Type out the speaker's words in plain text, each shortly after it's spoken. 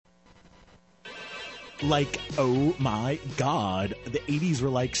Like, oh my god, the 80s were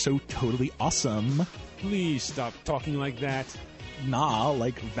like so totally awesome. Please stop talking like that. Nah,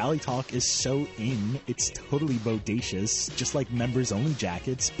 like Valley Talk is so in, it's totally bodacious, just like members only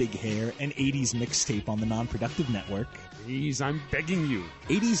jackets, big hair, and 80s mixtape on the Non-Productive Network. Please, I'm begging you.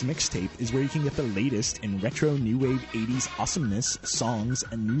 80s Mixtape is where you can get the latest in retro new wave 80s awesomeness, songs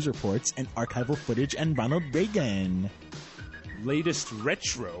and news reports, and archival footage and Ronald Reagan. Latest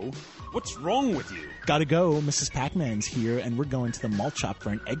retro? What's wrong with you? Gotta go, Mrs. Pac-Man's here, and we're going to the malt shop for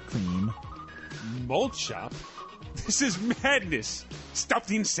an egg cream. Malt shop? This is madness. Stop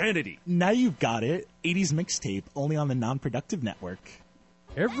the insanity. Now you've got it. 80s Mixtape, only on the Non-Productive Network.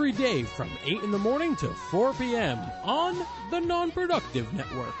 Every day from 8 in the morning to 4 p.m. on the Non-Productive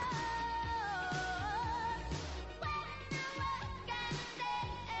Network.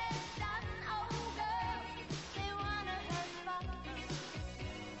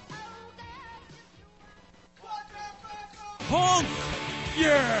 Punk!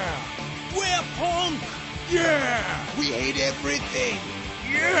 Yeah! We're punk! Yeah! We hate everything!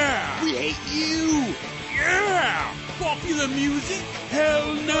 Yeah! We hate you! Yeah! Popular music?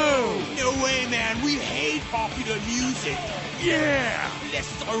 Hell no! No way, man. We hate popular music. Yeah!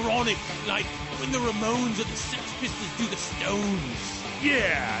 Less ironic, like when the Ramones or the Sex Pistols do the Stones.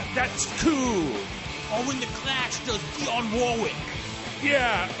 Yeah! That's cool! Or when the Clash does Dionne Warwick.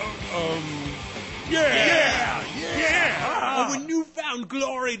 Yeah! Yeah! Yeah! Or when Newfound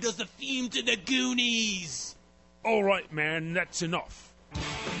Glory does the theme to the Goonies. All right, man. That's enough.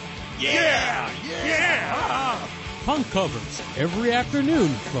 Yeah! Yeah! Punk covers every afternoon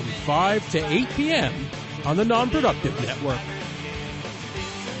from 5 to 8 p.m. on the Non-Productive Network.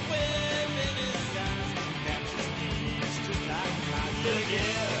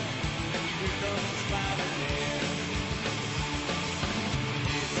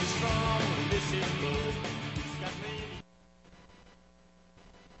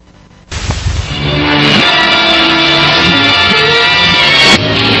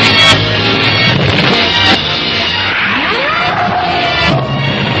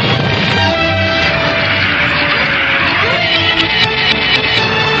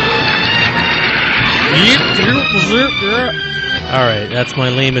 All right, that's my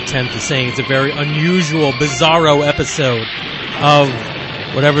lame attempt at saying it's a very unusual, bizarro episode of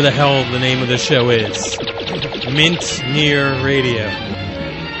whatever the hell the name of the show is. Mint Near Radio.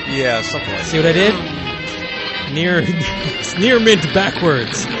 Yeah, something like See what I did? It's Near Mint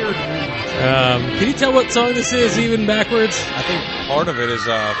backwards. Can you tell what song this is even backwards? I think part of it is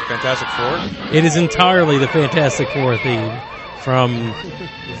Fantastic Four. It is entirely the Fantastic Four theme from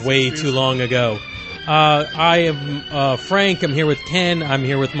way too long ago. I am Frank. I'm here with Ken. I'm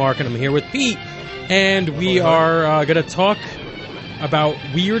here with Mark, and I'm here with Pete. And we are going to talk about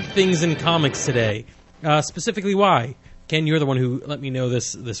weird things in comics today. Specifically, why? Ken, you're the one who let me know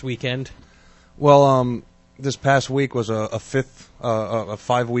this weekend. Well, this past week was a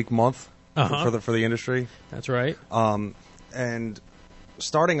 5-week month for the industry. That's right. And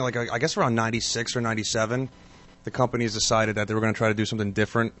starting I guess around 96 or 97, the companies decided that they were going to try to do something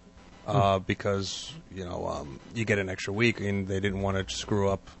different. Because, you get an extra week, and they didn't want to screw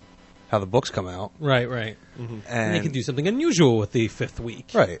up how the books come out. Right. Mm-hmm. And they could do something unusual with the 5th week.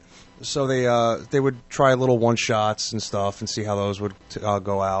 Right. So they would try little one-shots and stuff and see how those would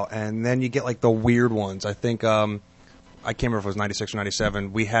go out. And then you get, the weird ones. I think, I can't remember if it was 96 or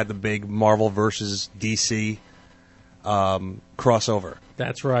 97, we had the big Marvel versus DC crossover.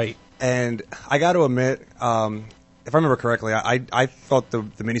 That's right. And I got to admit... if I remember correctly, I thought the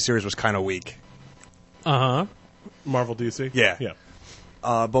miniseries was kind of weak. Uh-huh. Marvel DC? Yeah.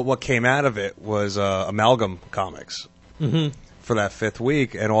 But what came out of it was Amalgam Comics for that 5th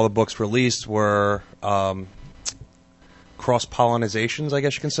week, and all the books released were cross-pollinizations, I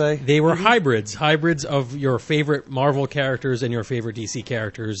guess you can say. They were hybrids of your favorite Marvel characters and your favorite DC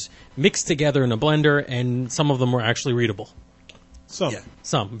characters mixed together in a blender, and some of them were actually readable. Some. Yeah.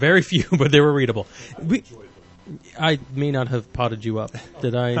 Some. Very few, but they were readable. I may not have potted you up.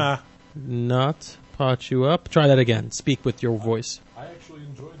 Did I not pot you up? Try that again. Speak with your voice. I actually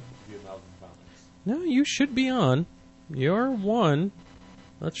enjoyed the Amalgam Comics. No, you should be on. You're one.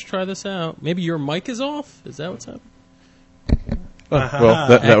 Let's try this out. Maybe your mic is off? Is that what's happening? Well,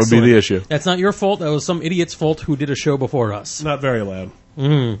 that would be the issue. That's not your fault. That was some idiot's fault who did a show before us. Not very loud.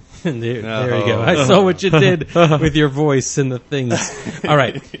 There you go. I saw what you did with your voice and the things. All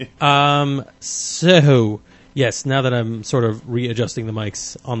right. So... Yes, now that I'm sort of readjusting the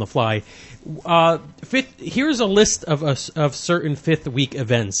mics on the fly. Here's a list of certain 5th week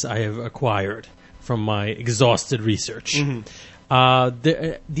events I have acquired from my exhausted research.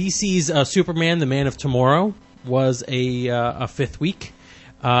 DC's Superman, the Man of Tomorrow, was a fifth week.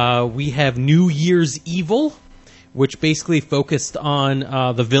 We have New Year's Evil, which basically focused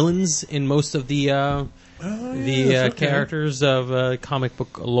on the villains in most of the characters of comic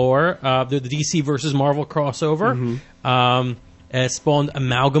book lore. The DC versus Marvel crossover. Spawned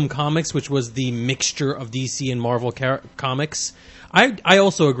Amalgam Comics, which was the mixture of DC and Marvel comics. I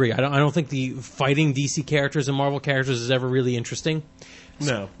also agree. I don't think the fighting DC characters and Marvel characters is ever really interesting.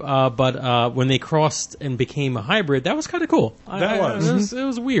 No. But when they crossed and became a hybrid, that was kind of cool. It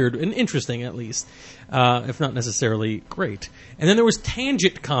was weird and interesting, at least, if not necessarily great. And then there was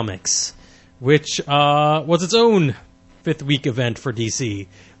Tangent Comics, which was its own fifth week event for DC.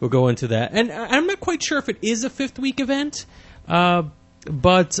 We'll go into that. And I'm not quite sure if it is a fifth week event. No,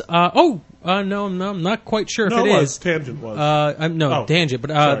 I'm not quite sure if it is. Tangent was. Tangent. But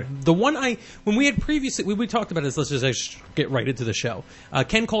sorry. the one when we had previously, we talked about this, let's just get right into the show.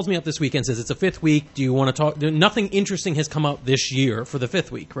 Ken calls me up this week and says, it's a fifth week. Do you want to talk? Nothing interesting has come out this year for the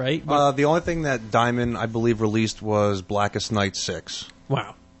fifth week, right? The only thing that Diamond, I believe, released was Blackest Night 6.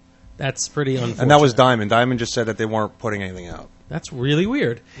 Wow. That's pretty unfortunate. And that was Diamond. Diamond just said that they weren't putting anything out. That's really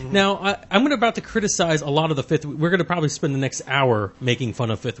weird. Now, I'm about to criticize a lot of the fifth week. We're going to probably spend the next hour making fun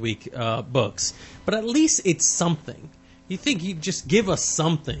of fifth week books. But at least it's something. You think you'd just give us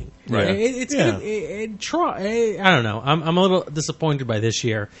something. Right. I don't know. I'm a little disappointed by this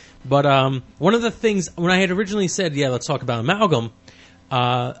year. But one of the things, when I had originally said, let's talk about Amalgam,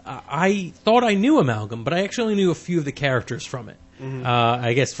 I thought I knew Amalgam, but I actually only knew a few of the characters from it.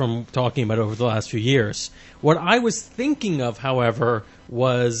 I guess from talking about it over the last few years. What I was thinking of, however,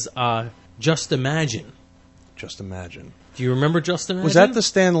 was Just Imagine. Just Imagine. Do you remember Just Imagine? Was that the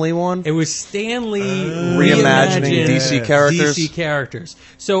Stan Lee one? It was Stan Lee reimagining DC characters. DC characters.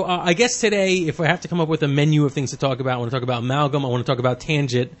 So I guess today, if I have to come up with a menu of things to talk about, I want to talk about Amalgam, I want to talk about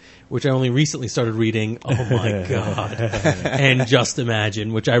Tangent, which I only recently started reading. Oh my God. And Just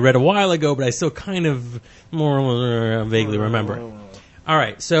Imagine, which I read a while ago, but I still kind of more vaguely remember. All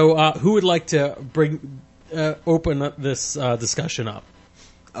right, so who would like to open up this discussion up?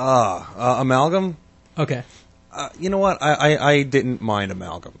 Amalgam? Okay. You know what? I didn't mind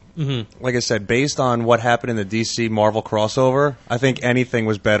Amalgam. Mm-hmm. Like I said, based on what happened in the DC Marvel crossover, I think anything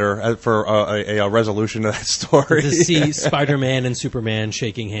was better for a resolution to that story. To see Spider-Man and Superman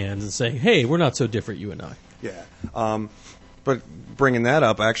shaking hands and saying, hey, we're not so different, you and I. Yeah. But bringing that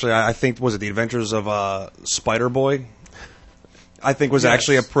up, actually, I think, was it The Adventures of Spider-Boy? I think was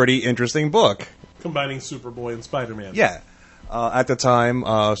actually a pretty interesting book. Combining Superboy and Spider-Man. Yeah. At the time,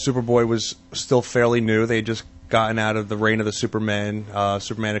 Superboy was still fairly new. They had just gotten out of the reign of the Superman.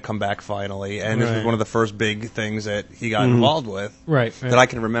 Superman had come back finally, and this was one of the first big things that he got involved with. Right. That I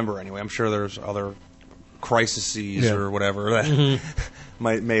can remember anyway. I'm sure there's other crises or whatever that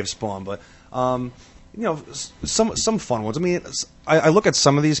may have spawned, but some fun ones. I mean, I look at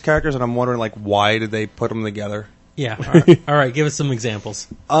some of these characters and I'm wondering, like, why did they put them together? Yeah. All right. Give us some examples.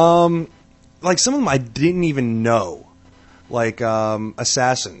 Like some of them I didn't even know. Like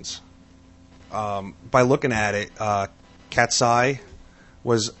Assassins. By looking at it, Cat's Eye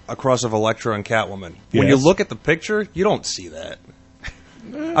was a cross of Elektra and Catwoman. When you look at the picture, you don't see that.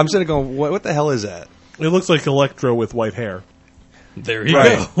 I'm sitting going, what the hell is that? It looks like Elektra with white hair. There you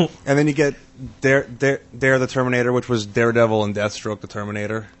go. And then you get Dare the Terminator, which was Daredevil and Deathstroke the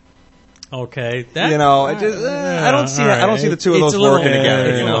Terminator. Okay, I don't see the two of those working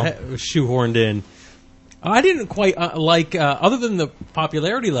together. Shoehorned in. I didn't quite like, other than the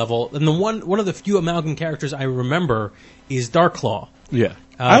popularity level, and one of the few Amalgam characters I remember is Darkclaw. Yeah.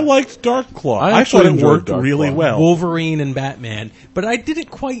 I liked Darkclaw. I thought it worked Darkclaw really well. Wolverine and Batman. But I didn't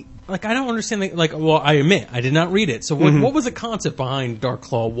quite, I don't understand, I admit, I did not read it. So what was the concept behind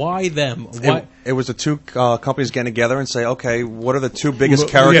Darkclaw? Why them? Why? It was the two companies getting together and say, okay, what are the two biggest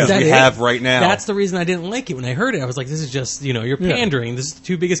characters we have right now? That's the reason I didn't like it. When I heard it, I was like, this is just, you're pandering. This is the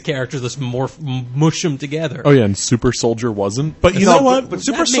two biggest characters. Let's mush them together. Oh, yeah, and Super Soldier wasn't? But you know what? But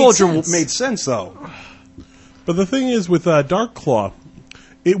Super Soldier made sense, though. But the thing is, with Darkclaw,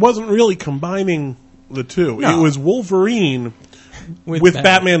 it wasn't really combining the two. No. It was Wolverine with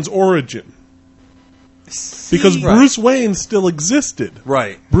Batman's origin. Because Bruce Wayne still existed.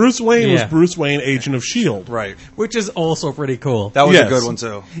 Right. Bruce Wayne was Bruce Wayne, Agent of S.H.I.E.L.D. Right. Which is also pretty cool. That was a good one,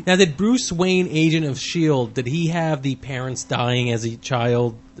 too. Now, did Bruce Wayne, Agent of S.H.I.E.L.D., did he have the parents dying as a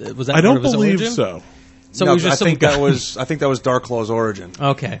child? Was that I don't believe so. So No, it was just I think some that was Darklaw's origin.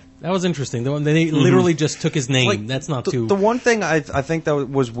 Okay, that was interesting. They literally just took his name. Like, That's not the, too. The one thing I think that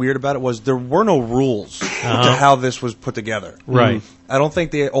was weird about it was there were no rules to how this was put together. Right. I don't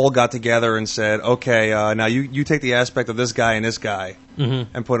think they all got together and said, "Okay, now you take the aspect of this guy and this guy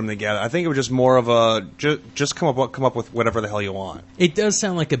and put them together." I think it was just more of a just come up with whatever the hell you want. It does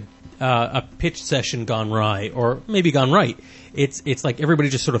sound like a pitch session gone awry, or maybe gone right. It's like everybody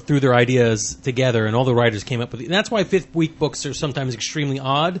just sort of threw their ideas together, and all the writers came up with it. And that's why fifth week books are sometimes extremely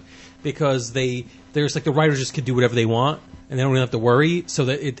odd, because there's like the writers just could do whatever they want, and they don't really have to worry, so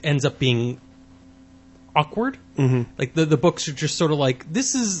that it ends up being awkward. Like the books are just sort of like,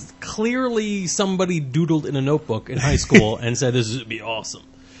 this is clearly somebody doodled in a notebook in high school and said this would be awesome.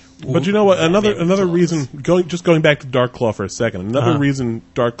 But you know what? Another reason, going back to Darklaw for a second, another reason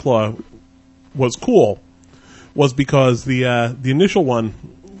Darklaw was cool was because the initial one,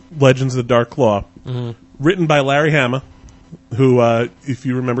 Legends of the Darklaw, written by Larry Hama, who, if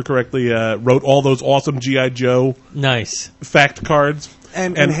you remember correctly, wrote all those awesome G.I. Joe fact cards.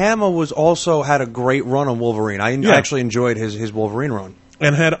 And Hama was also had a great run on Wolverine. I actually enjoyed his Wolverine run.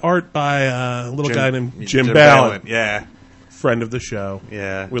 And had art by a little guy named Jim Ballant. Yeah. Friend of the show.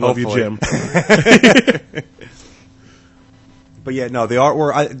 Yeah. We love you, Jim. But yeah, no, the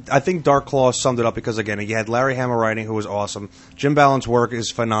artwork, I think Darklaw summed it up because, again, you had Larry Hama writing, who was awesome. Jim Ballant's work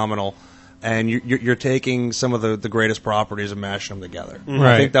is phenomenal. And you're taking some of the greatest properties and mashing them together.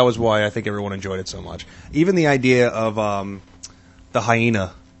 Right. I think that was why I think everyone enjoyed it so much. Even the idea of the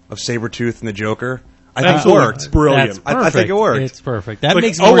hyena, of Sabretooth and the Joker, I think Absolutely worked. Brilliant. I think it worked. It's perfect. That Like,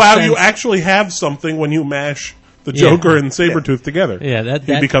 makes more oh wow, sense. you actually have something when you mash the Joker and Sabretooth together. Yeah,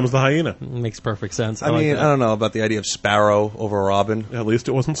 he becomes the hyena. Makes perfect sense. I mean, I don't know about the idea of Sparrow over Robin. At least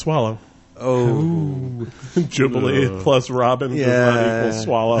it wasn't Swallow. Oh. Jubilee plus Robin does not equal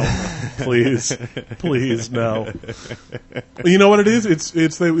Swallow. Please, no. You know what it is?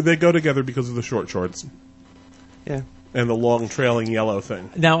 It's they go together because of the short shorts. Yeah. And the long trailing yellow thing.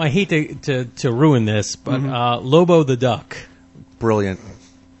 Now, I hate to ruin this, but Lobo the Duck. Brilliant.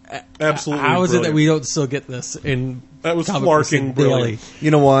 Absolutely. How is it that brilliant. we don't still get this in That was Comic flarking Book Daily? brilliant.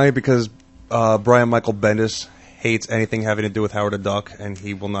 You know why? Because Brian Michael Bendis hates anything having to do with Howard the Duck, and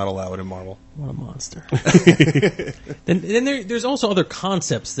he will not allow it in Marvel. What a monster. Then there's also other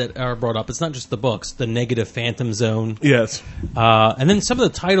concepts that are brought up. It's not just the books. The Negative Phantom Zone. Yes. And then some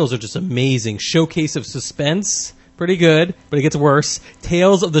of the titles are just amazing. Showcase of Suspense. Pretty good, but it gets worse.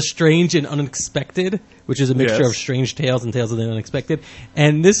 Tales of the Strange and Unexpected, which is a mixture of strange tales and tales of the unexpected.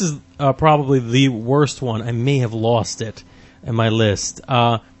 And this is probably the worst one. I may have lost it in my list.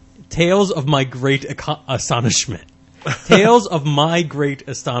 Tales of My Great Astonishment. Tales of My Great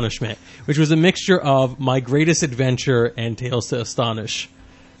Astonishment, which was a mixture of My Greatest Adventure and Tales to Astonish.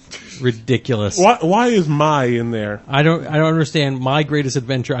 Ridiculous. Why is My in there? I don't understand. My Greatest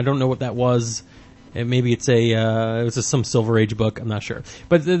Adventure. I don't know what that was. And maybe it's some Silver Age book. I'm not sure.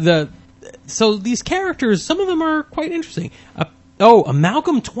 But so these characters, some of them are quite interesting.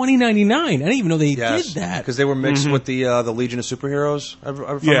 Amalgam 2099. I didn't even know they did that. Because they were mixed with the Legion of Superheroes, I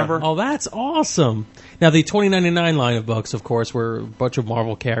remember. Oh, that's awesome. Now, the 2099 line of books, of course, were a bunch of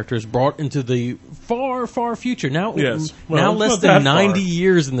Marvel characters brought into the far, far future. Now, now less than 90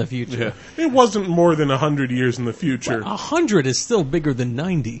 years in the future. Yeah. It wasn't more than 100 years in the future. 100 is still bigger than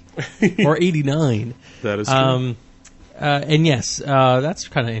 90 or 89. That is true. And yes, that's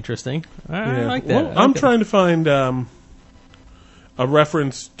kind of interesting. I like that. Well, I'm trying to find a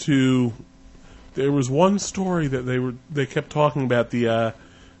reference to. There was one story that they kept talking about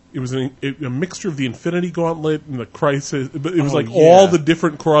it was a mixture of the Infinity Gauntlet and the Crisis, but it was all the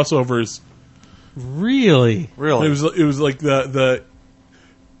different crossovers. Really? It was like the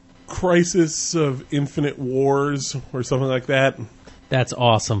Crisis of Infinite Wars or something like that. That's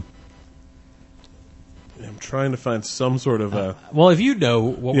awesome. I'm trying to find some sort of well, if you know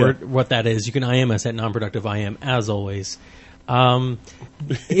what that is, you can IM us at nonproductive.im as always.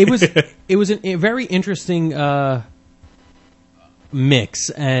 It was a very interesting mix,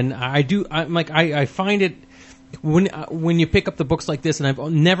 and I find it when you pick up the books like this, and I've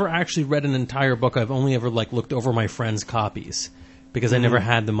never actually read an entire book. I've only ever looked over my friends' copies because I never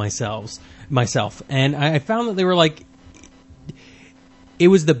had them myself, and I found that they were it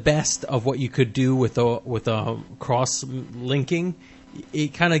was the best of what you could do with a cross linking.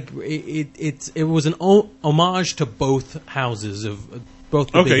 It kind of it was an homage to both houses of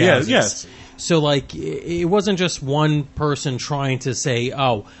both the big houses. Yes. So, like, it wasn't just one person trying to say,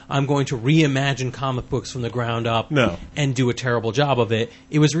 oh, I'm going to reimagine comic books from the ground up and do a terrible job of it.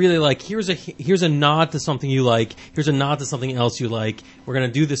 It was really like, here's a nod to something you like. Here's a nod to something else you like. We're going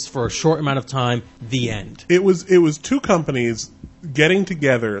to do this for a short amount of time. The end. It was two companies getting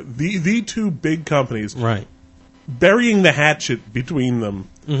together, the two big companies. Right. Burying the hatchet between them.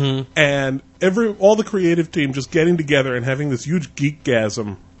 Mm-hmm. And all the creative team just getting together and having this huge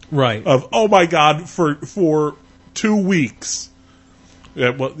geekgasm. Right. Of, oh my God, for 2 weeks.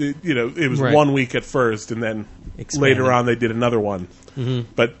 It was 1 week at first, and then later on they did another one.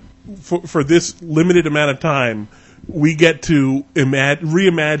 Mm-hmm. But for this limited amount of time, we get to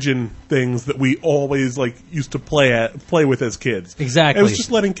reimagine things that we always used to play with as kids. Exactly. It was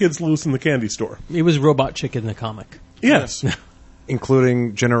just letting kids loose in the candy store. It was Robot Chicken the comic. Yes.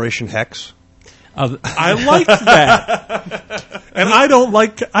 Including Generation Hex. I liked that, and I don't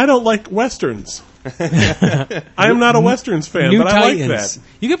like westerns. I am not a westerns fan, but Titans. I like that.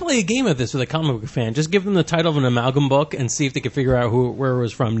 You could play a game of this with a comic book fan. Just give them the title of an amalgam book and see if they can figure out where it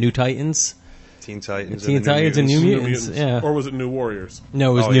was from. New Titans, Teen Titans, and New Mutants. Yeah. Or was it New Warriors?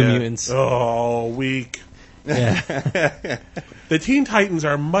 No, it was New Mutants. Oh, weak. Yeah. The Teen Titans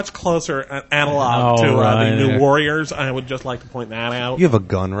are much closer analog to the New Warriors. I would just like to point that out. You have a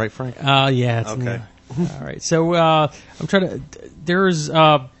gun, right, Frank? Yeah. Okay. All right. So I'm trying to. There was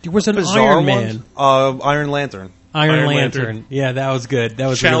an Bizarre Iron Man. Iron Lantern. Iron Lantern. Yeah, that was good. That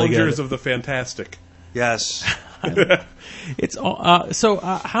was Challengers really good. of the Fantastic. Yes. It's how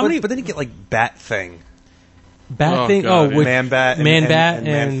many? But then you get Bat Thing. Bat Thing? God, with Man Bat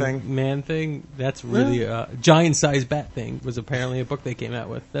and Man Thing. That's really Giant Size Bat Thing was apparently a book they came out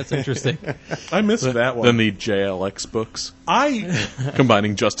with. That's interesting. I missed that one. Then the JLX books.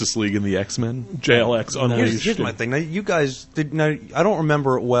 Combining Justice League and the X-Men. JLX Unleashed. Here's my thing. Now, you guys I don't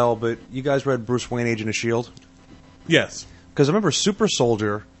remember it well, but you guys read Bruce Wayne, Agent of S.H.I.E.L.D.? Yes. Because I remember Super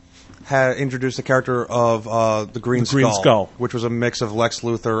Soldier had introduced the character of the Green Skull, which was a mix of Lex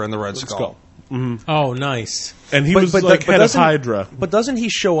Luthor and the Red Skull. Mm-hmm. Oh, nice. And he was head of Hydra. But doesn't he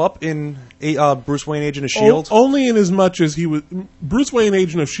show up in Bruce Wayne, Agent of S.H.I.E.L.D.? Only in as much as he was... Bruce Wayne,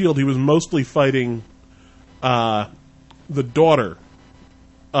 Agent of S.H.I.E.L.D., he was mostly fighting the daughter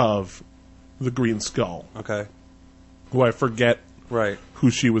of the Green Skull. Okay. Who I forget who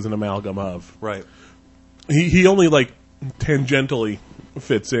she was an amalgam of. Right. He only, tangentially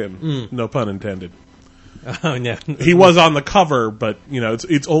fits in. No pun intended. Oh, no. He was on the cover, but,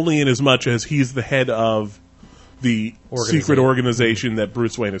 it's only in as much as he's the head of the secret organization that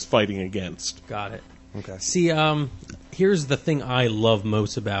Bruce Wayne is fighting against. Got it. Okay. See, here's the thing I love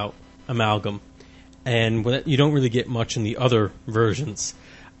most about Amalgam, and you don't really get much in the other versions.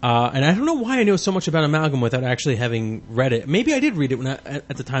 And I don't know why I know so much about Amalgam without actually having read it. Maybe I did read it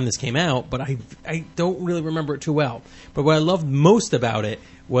at the time this came out, but I don't really remember it too well. But what I loved most about it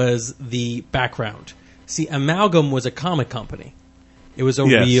was the background. See, Amalgam was a comic company. It was a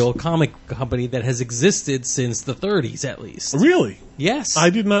real comic company that has existed since the 30s, at least. Really? Yes.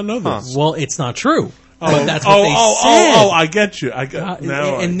 I did not know this. Well, it's not true. But that's what they said. I get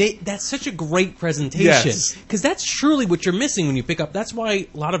you. That's such a great presentation. Because that's truly what you're missing when you pick up. That's why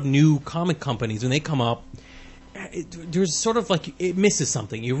a lot of new comic companies, when they come up, there's sort of it misses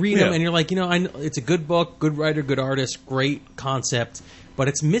something. You read them and you're like, I know it's a good book, good writer, good artist, great concept, but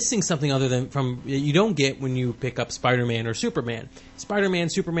it's missing something other than you don't get when you pick up Spider-Man or Superman. Spider-Man,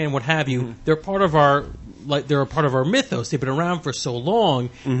 Superman, what have you, they're part of our mythos. They've been around for so long,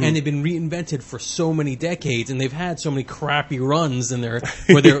 and they've been reinvented for so many decades, and they've had so many crappy runs in their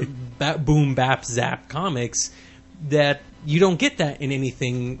boom bap zap comics that you don't get that in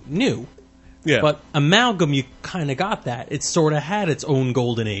anything new. Yeah. But Amalgam, you kind of got that. It sort of had its own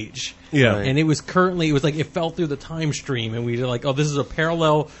golden age. Yeah. And it fell through the time stream, and we were like, oh, this is a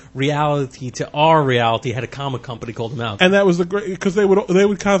parallel reality to our reality. It had a comic company called Amalgam. And that was because they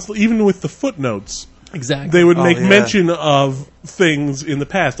would constantly, even with the footnotes, exactly, they would make mention of things in the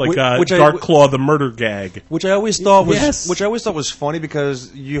past, like Dark Claw, the murder gag. Which I always thought was funny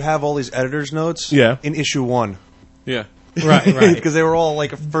because you have all these editor's notes in issue 1. Yeah. Right. Because they were all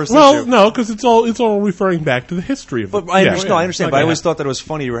first issue. Well, no, because it's all referring back to the history of it. But I understand. Okay. But I always thought that it was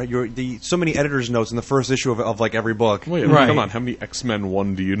funny. So many editor's notes in the first issue of every book. Wait, come on. How many X-Men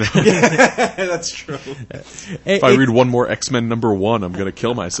 1 do you know? That's true. If I read one more X-Men number 1, I'm going to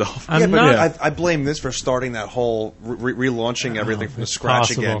kill myself. I blame this for starting that whole relaunching everything from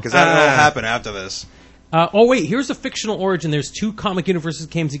scratch again, because that all happened after this. wait, here's a fictional origin. There's 2 comic universes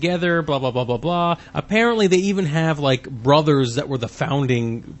came together, blah, blah, blah, blah, blah. Apparently, they even have, like, brothers that were the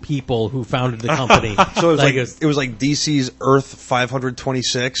founding people who founded the company. So it was like DC's Earth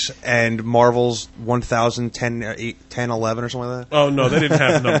 526 and Marvel's 1010, 11 or something like that? Oh, no, they didn't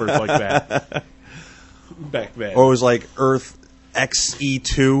have numbers like that back then. Or it was like Earth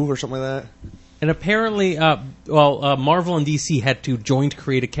XE2 or something like that? And apparently, Marvel and DC had to joint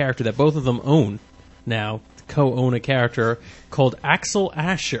create a character that both of them own now, co-own a character called Axel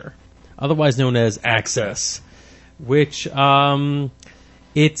Asher, otherwise known as Access, which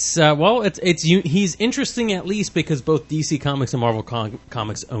he's interesting at least because both DC Comics and Marvel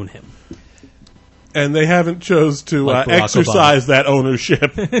Comics own him. And they haven't chose to Like exercise that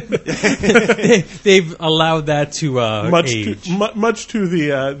ownership. They've allowed that to age. Much to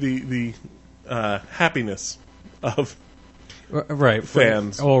the happiness of right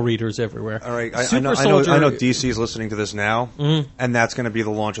fans, all readers everywhere. All right, I know DC is listening to this now, and that's going to be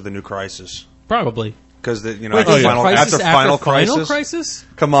the launch of the new Crisis. Probably because after Final Crisis.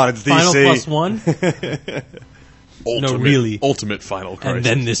 Come on, it's DC. Final +1. No, really, Ultimate Final Crisis. And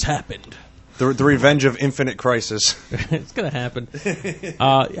then this happened. The Revenge of Infinite Crisis. It's going to happen.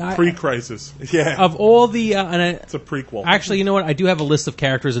 Pre-Crisis. Yeah. Of all the... it's a prequel. Actually, you know what? I do have a list of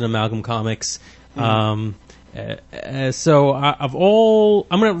characters in Amalgam Comics. So, of all...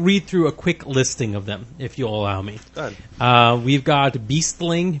 I'm going to read through a quick listing of them, if you'll allow me. Go ahead. We've got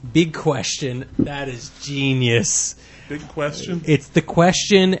Beastling, Big Question. That is genius. Big Question? It's the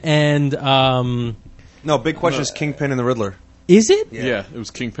Question and... No, Big Question is Kingpin and the Riddler. Is it? Yeah, it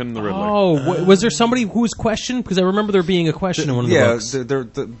was Kingpin and the Riddler. Oh, was there somebody who was questioned? Because I remember there being a question in one of the books. Yeah,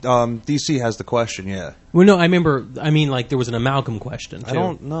 DC has the question, yeah. Well, no, I remember, there was an Amalgam question, too. I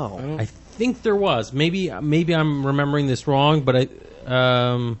don't know. I think there was. Maybe I'm remembering this wrong, but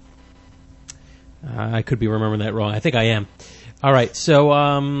I could be remembering that wrong. I think I am. All right, so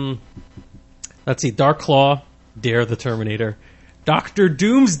let's see. Dark Claw, Dare the Terminator. Dr.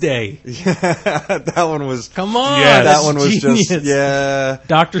 Doomsday. Yeah, that one was... Come on. Yeah, that one was genius. just... Yeah.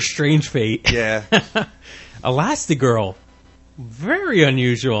 Dr. Strange Fate. Yeah. Elastigirl. Very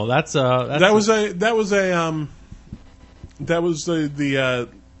unusual. That was the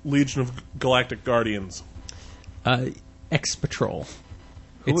Legion of Galactic Guardians. X-Patrol.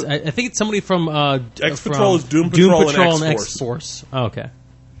 I think it's somebody from... X-Patrol is Doom Patrol and X-Force. Oh, okay.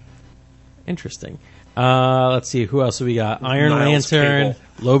 Interesting. Let's see, who else have we got? Iron Lantern,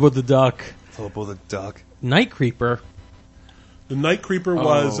 Lobo the Duck. Night Creeper. The Night Creeper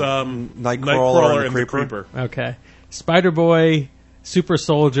was Nightcrawler and the Creeper. Okay. Spider-Boy, Super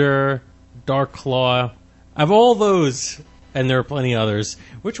Soldier, Dark Claw. Of all those, and there are plenty others,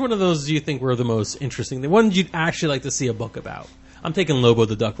 which one of those do you think were the most interesting? The one you'd actually like to see a book about? I'm taking Lobo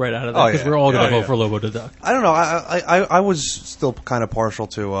the Duck right out of that because we're all going to vote for Lobo the Duck. I don't know. I was still kind of partial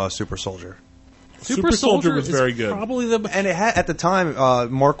to Super Soldier. Super Soldier was very good. Probably and it had, at the time,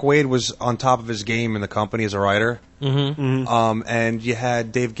 Mark Waid was on top of his game in the company as a writer. And you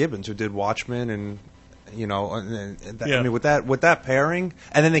had Dave Gibbons who did Watchmen, and I mean with that pairing,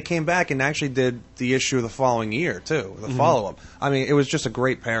 and then they came back and actually did the issue the following year too, the follow up. I mean, it was just a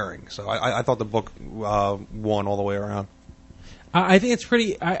great pairing. So I thought the book won all the way around. I think it's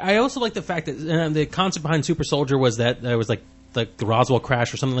pretty. I also like the fact that the concept behind Super Soldier was that there was like the Roswell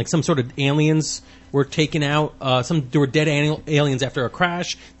crash or something, like some sort of aliens were taken out. There were dead aliens after a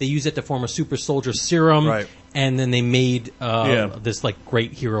crash. They used it to form a super soldier serum, right. And then they made this like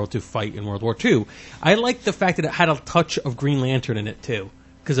great hero to fight in World War II. I like the fact that it had a touch of Green Lantern in it too,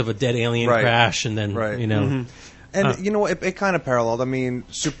 because of a dead alien crash, and then and it kind of paralleled. I mean,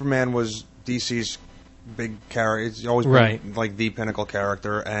 Superman was DC's big character. It's always been like the pinnacle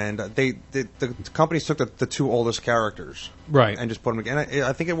character, and the companies took the 2 oldest characters, and just put them again.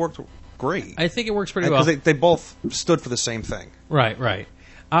 I think it worked great. I think it works pretty well because they both stood for the same thing. Right.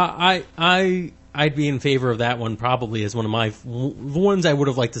 I'd be in favor of that one probably as one of the ones I would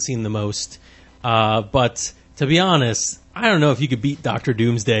have liked to seen the most. But to be honest, I don't know if you could beat Dr.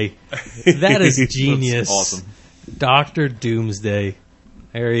 Doomsday. That is genius. That's awesome. Dr. Doomsday.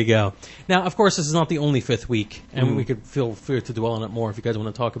 There you go. Now, of course, this is not the only 5th week, and we could feel free to dwell on it more if you guys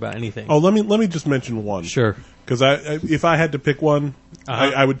want to talk about anything. Oh, let me just mention one. Sure. Because if I had to pick one,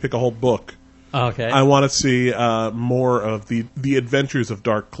 I would pick a whole book. Okay. I want to see more of the Adventures of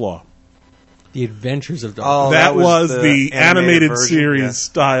Dark Claw. The Adventures of Dark Claw. That was the animated series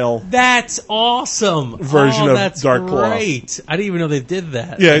style. That's awesome. Version of Dark Claw. Great. I didn't even know they did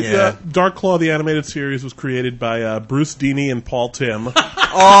that. Yeah. Dark Claw, the animated series, was created by Bruce Dini and Paul Tim.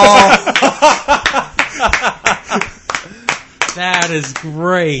 That That is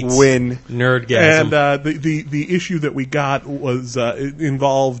great. Win. Nerdgasm. And the issue that we got was it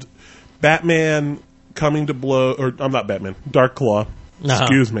involved Batman coming to blow, or I'm not Batman, Darkclaw.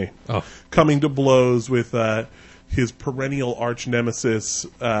 Excuse me. Oh. Coming to blows with his perennial arch nemesis.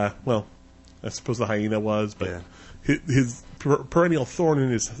 Well, I suppose the hyena was, but his perennial thorn in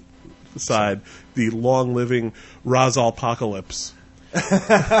his side, the long-living Razalpocalypse.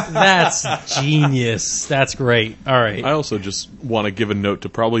 That's genius. That's great. All right. I also just want to give a note to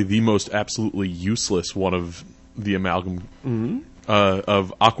probably the most absolutely useless one of the amalgam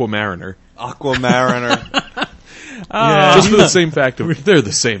of Aquamariner. Aquamariner. Just for the same fact of they're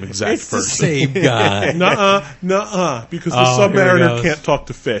the same exact It's the person. same guy. Nuh-uh, because the Oh, here it Submariner goes. can't talk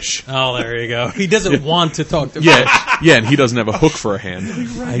to fish. Oh, there you go. He doesn't want to talk to Yeah, fish. yeah, and he doesn't have a hook for a hand.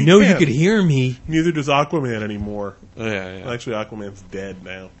 I know you can't. could hear me. Neither does Aquaman anymore. Yeah. Actually, Aquaman's dead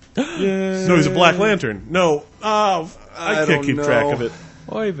now. No, he's a Black Lantern. No, I can't don't keep know. track of it.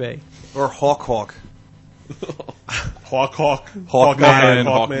 Oy vey. Or Hawk. Hawkman.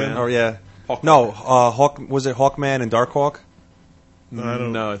 Hawkman. Oh, yeah. No, was it Hawkman and Darkhawk?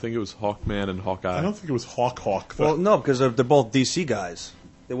 No, I think it was Hawkman and Hawkeye. I don't think it was Hawk. Well, no, because they're both DC guys.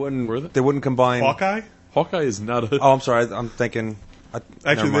 They wouldn't. Were they? They wouldn't combine. Hawkeye? Hawkeye is not a... Oh, I'm sorry. I'm thinking. Never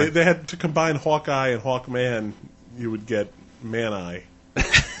Actually, mind. they had to combine Hawkeye and Hawkman. You would get Man-Eye.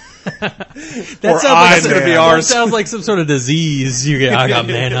 That Or sounds eyes like gonna be that ours. sounds like some sort of disease. I got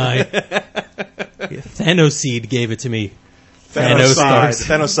man-eye. Thanoseed gave it to me.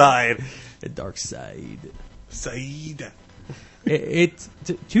 Thanoside. The dark side. Saeed. It's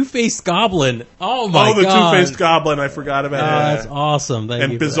Two-Faced Goblin. Oh my the god! Two-Faced Goblin. I forgot about that. That's awesome. Thank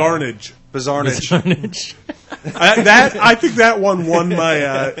And you. for Bizarnage. Bizarnage. that. I think that one won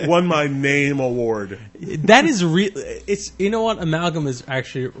my name award. That is real. It's you know what? Amalgam is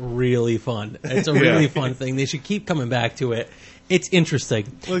actually really fun. It's a really fun thing. They should keep coming back to it. It's interesting.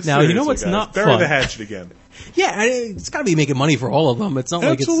 Like, now you know seriously, what's guys, not bury fun. the hatchet again. Yeah, it's got to be making money for all of them. It's not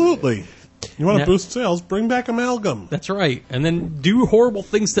like it's. Absolutely. You want to Now- boost sales? Bring back Amalgam. That's right. And then do horrible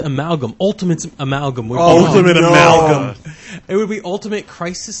things to Amalgam. Ultimate Amalgam. Would be Ultimate no. Amalgam. It would be Ultimate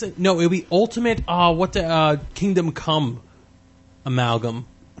Crisis. No, it would be Ultimate. Kingdom Come Amalgam.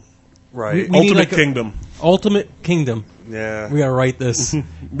 Right. We need Ultimate like a- Kingdom. Ultimate Kingdom. Yeah. We gotta write this.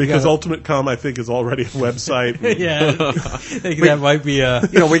 Because gotta- Ultimate Com, I think, is already a website. Yeah, I think that might be a.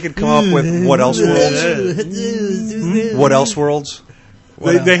 We could come up with what else worlds. What else worlds?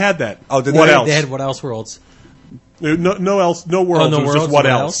 They had that. Oh, did what they? else? They had What Else Worlds. No else. No Oh, worlds. no it was worlds. just what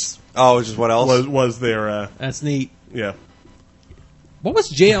else Oh, it's just what else? was there. That's neat. Yeah. What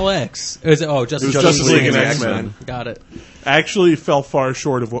was JLX? Is it, Justice, Justice League and X-Men. Got it. Actually, fell far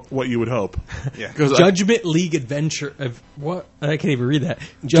short of what you would hope. Yeah. Judgment League Adventure. What? I can't even read that.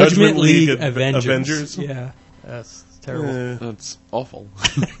 Judgment League Avengers. Avengers. Yeah, that's terrible. That's awful.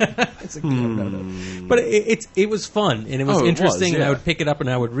 It's like, no. But it was fun and it was Oh, it interesting. was, And I yeah. would pick it up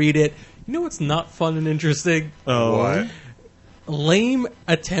and I would read it. You know what's not fun and interesting? Oh, What? Lame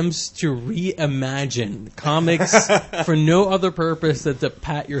attempts to reimagine comics for no other purpose than to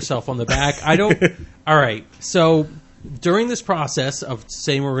pat yourself on the back. I don't. All right. So during this process of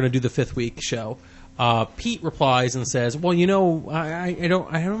saying we're going to do the 5th week show, Pete replies and says, "Well, I don't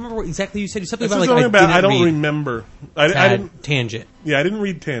remember what exactly you said. You said something about like I don't read remember. I didn't. Tangent." Yeah, I didn't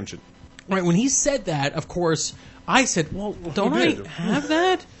read Tangent. Right, when he said that, of course, I said, well, don't I did. have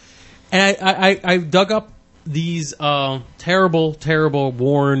that? And I dug up these terrible,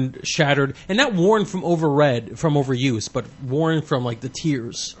 worn, shattered, and not worn from overuse, but worn from like the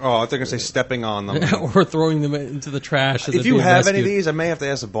tears, Oh, I thought you were going to say stepping on them. or throwing them into the trash. As If they're you being have any of rescued. these, I may have to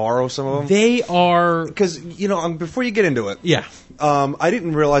ask to borrow some of them. They are, Because, before you get into it, yeah. I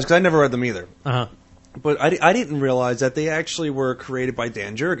didn't realize, because I never read them either, Uh-huh. but I didn't realize that they actually were created by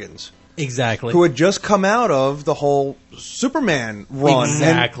Dan Jurgens, Exactly. who had just come out of the whole Superman run.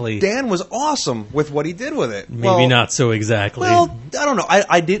 Exactly. And Dan was awesome with what he did with it. Maybe not so exactly. Well, I don't know.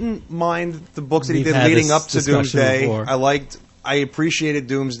 I didn't mind the books that he We've did had leading this up to discussion Doomsday. before. I appreciated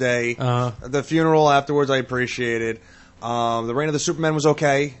Doomsday. Uh-huh. The funeral afterwards, I appreciated. The Reign of the Superman was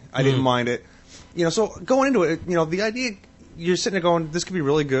okay. I didn't mind it. So going into it, the idea, you're sitting there going, this could be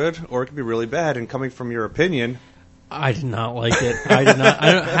really good or it could be really bad. And coming from your opinion, I did not like it. I did not.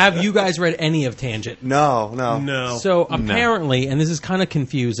 Have you guys read any of Tangent? no. So apparently, and this is kind of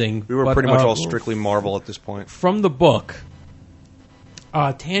confusing. We were but, pretty much all strictly Marvel at this point. from the book.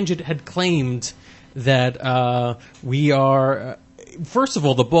 Tangent had claimed that we are. First of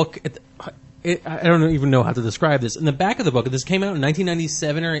all, the book. I don't even know how to describe this. In the back of the book, this came out in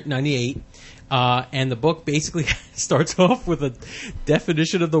 1997 or 98, and the book basically starts off with a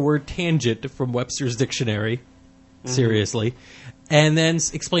definition of the word tangent from Webster's dictionary. seriously. And then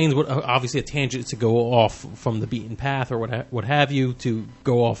explains what obviously a tangent is to go off from the beaten path or what have you, to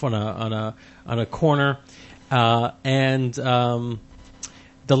go off on a corner, and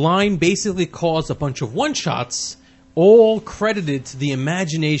the line basically caused a bunch of one-shots, all credited to the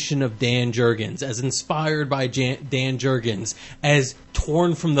imagination of Dan Jurgens, as inspired by Dan Jurgens, as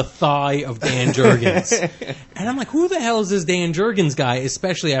torn from the thigh of Dan Jurgens. And I'm like, who the hell is this Dan Jurgens guy?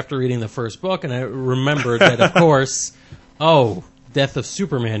 Especially after reading the first book, and I remembered that, of course, Death of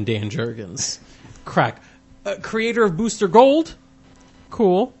Superman, Dan Jurgens. Crack. Creator of Booster Gold?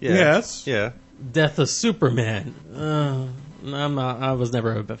 Cool. Yeah. Yes. Yeah. Death of Superman. I was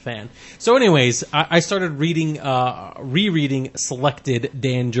never a fan. So anyways, I started rereading selected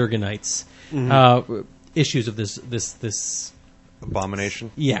Dan Jurgenites issues of this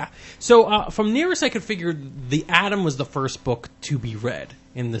Abomination. Yeah. So from nearest I could figure, The Atom was the first book to be read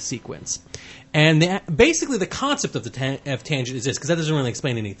in the sequence. And basically the concept of the tangent is this, because that doesn't really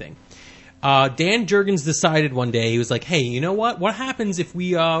explain anything. Dan Jurgens decided one day, he was like, hey, you know what? What happens if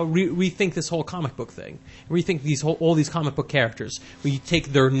we rethink this whole comic book thing? Rethink all these comic book characters. We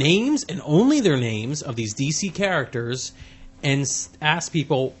take their names, and only their names, of these DC characters, and ask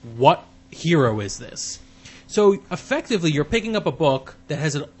people, what hero is this? So effectively, you're picking up a book that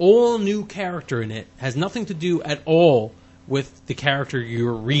has an all-new character in it, has nothing to do at all with the character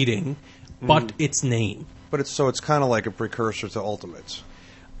you're reading, but its name. But it's kind of like a precursor to Ultimates.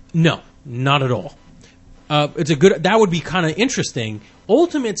 No, not at all. That would be kind of interesting.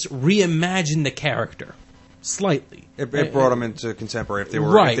 Ultimates reimagined the character slightly. It brought them into contemporary if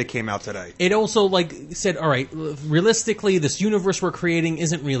they came out today. It also said, all right, realistically, this universe we're creating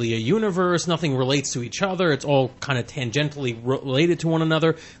isn't really a universe. Nothing relates to each other. It's all kind of tangentially related to one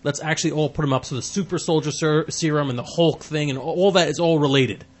another. Let's actually all put them up. So the super soldier serum and the Hulk thing and all that is all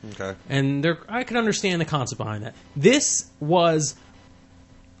related. Okay. And I can understand the concept behind that. This was...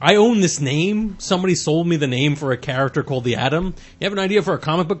 I own this name. Somebody sold me the name for a character called the Atom. You have an idea for a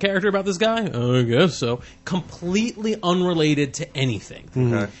comic book character about this guy? I guess so. Completely unrelated to anything.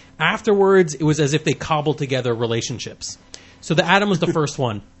 Okay. Afterwards, it was as if they cobbled together relationships. So the Atom was the first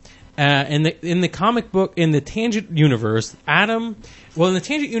one. In the comic book, in the Tangent universe, in the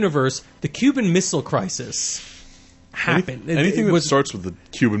Tangent universe, the Cuban Missile Crisis happened. Anything that starts with the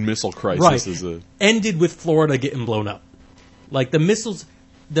Cuban Missile Crisis ended with Florida getting blown up. Like the missiles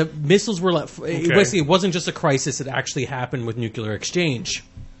were basically, it wasn't just a crisis, it actually happened with nuclear exchange.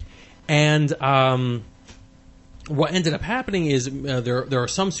 And what ended up happening is there are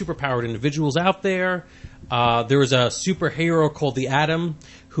some superpowered individuals out there. There is a superhero called the Atom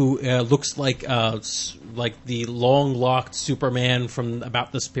who looks like the long-locked Superman from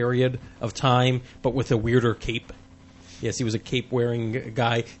about this period of time, but with a weirder cape. Yes, he was a cape-wearing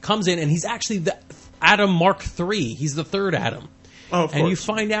guy. Comes in, and he's actually the Atom Mark III. He's the third Atom. Oh, of course. And you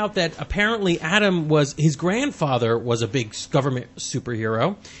find out that apparently his grandfather was a big government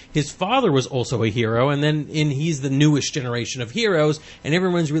superhero. His father was also a hero, and he's the newest generation of heroes, and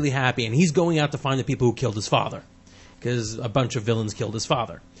everyone's really happy. And he's going out to find the people who killed his father, because a bunch of villains killed his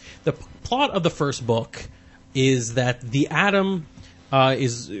father. The plot of the first book is that the Atom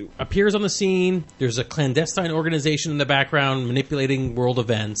appears on the scene. There's a clandestine organization in the background manipulating world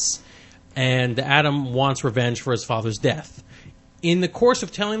events, and the Atom wants revenge for his father's death. In the course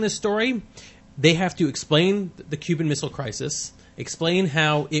of telling this story, they have to explain the Cuban Missile Crisis, explain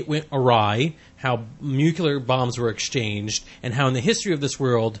how it went awry, how nuclear bombs were exchanged, and how in the history of this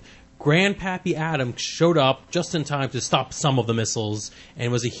world, Grandpappy Atom showed up just in time to stop some of the missiles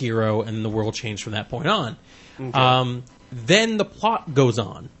and was a hero, and the world changed from that point on. Okay. Then the plot goes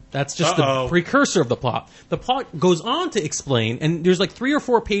on. That's just the precursor of the plot. The plot goes on to explain, and there's 3 or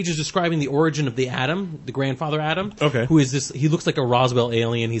 4 pages describing the origin of the Atom, the grandfather Atom. Okay. Who is this? He looks like a Roswell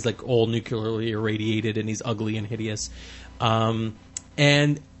alien. He's all nuclearly irradiated, and he's ugly and hideous. And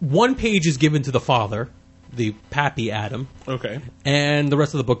 1 page is given to the father, the Pappy Atom. Okay. And the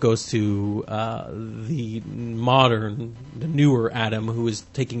rest of the book goes to the newer Atom, who is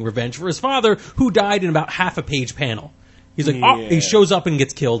taking revenge for his father, who died in about half a page panel. He's he shows up and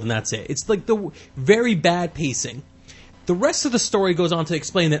gets killed, and that's it. It's the very bad pacing. The rest of the story goes on to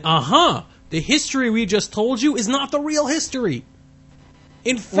explain that, the history we just told you is not the real history.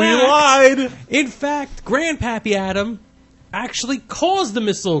 In fact, we lied. In fact, Grandpappy Atom actually caused the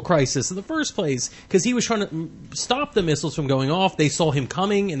missile crisis in the first place, because he was trying to stop the missiles from going off. They saw him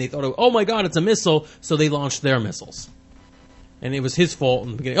coming, and they thought, oh my god, it's a missile, so they launched their missiles. And it was his fault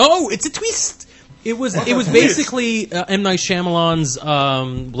in the beginning. Oh, it's a twist! It was basically M. Night Shyamalan's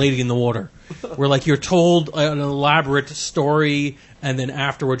Lady in the Water. where like you're told an elaborate story, and then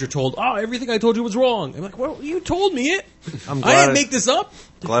afterwards you're told, "Oh, everything I told you was wrong." I'm like, "Well, you told me it. I didn't make this up."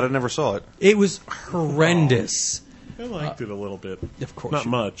 Glad I never saw it. It was horrendous. I liked it a little bit. Of course, Not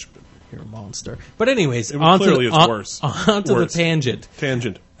much. But you're a monster. But anyways, clearly it's worse. Onto the tangent.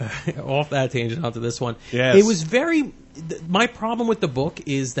 Off that tangent onto this one. Yes. It was very. My problem with the book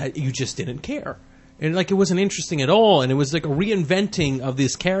is that you just didn't care. And like it wasn't interesting at all, and it was like a reinventing of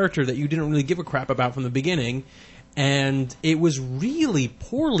this character that you didn't really give a crap about from the beginning, and it was really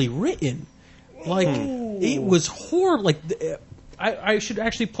poorly written. Like it was horrible. Like I should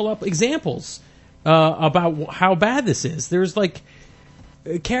actually pull up examples about how bad this is. There's like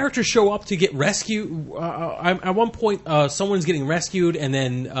characters show up to get rescued. At one point, someone's getting rescued, and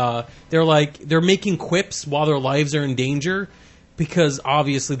then they're making quips while their lives are in danger. Because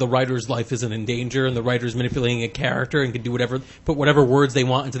obviously the writer's life isn't in danger, and the writer's manipulating a character and can do put whatever words they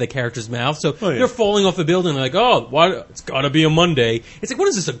want into the character's mouth. So they're falling off the building. They're like, "Oh, why? It's got to be a Monday." It's like, what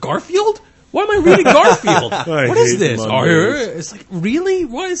is this? A Garfield? Why am I reading Garfield? What is this? It's like, really?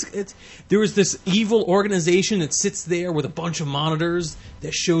 What is it? There was this evil organization that sits there with a bunch of monitors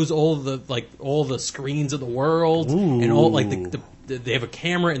that shows all the screens of the world. Ooh. And all they have a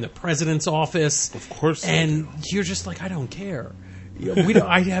camera in the president's office. Of course. And you're just like, I don't care.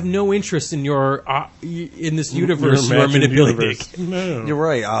 I have no interest in in this universe you're manipulating. No. You're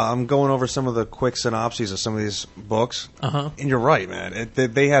right. I'm going over some of the quick synopses of some of these books, and you're right, man.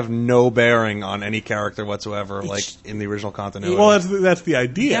 They have no bearing on any character whatsoever, like in the original continuity. Well, that's the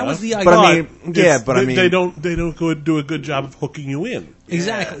idea. That was the idea. But I mean, they don't do a good job of hooking you in.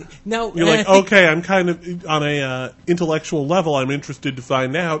 Exactly. Now You're like, okay, I'm kind of on a intellectual level. I'm interested to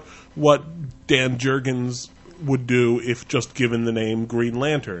find out what Dan Jurgens would do if just given the name Green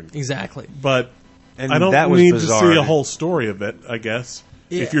Lantern. Exactly. But and I don't that was need bizarre. to see a whole story of it, I guess.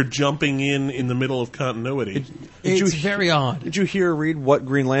 Yeah. If you're jumping in the middle of continuity. It's very odd. Did you hear or read what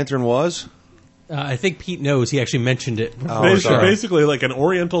Green Lantern was? I think Pete knows. He actually mentioned it. Basically like an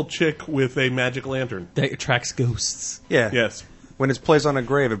oriental chick with a magic lantern. That attracts ghosts. Yeah. Yes. When it's placed on a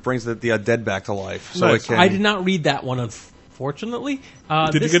grave, it brings the dead back to life. So Nice. it can. I did not read that one, unfortunately.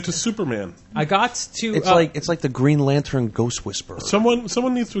 Did you get to Superman? I got to... It's like the Green Lantern Ghost Whisperer.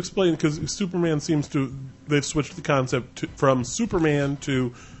 Someone needs to explain, because Superman seems to... They've switched the concept from Superman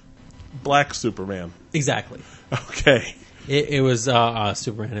to Black Superman. Exactly. Okay. It was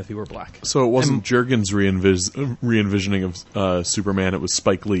Superman if he were black. So it wasn't Jurgens' re-envisioning of Superman, it was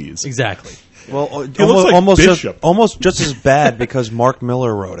Spike Lee's. Exactly. Well, He looks like Bishop. almost just as bad because Mark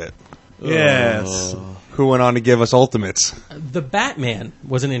Miller wrote it, Yes. who went on to give us Ultimates. The Batman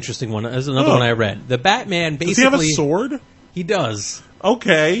was an interesting one. There's another one I read. The Batman basically... Does he have a sword? He does.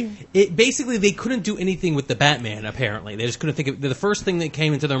 Okay. Basically, they couldn't do anything with the Batman, apparently. They just couldn't think of... The first thing that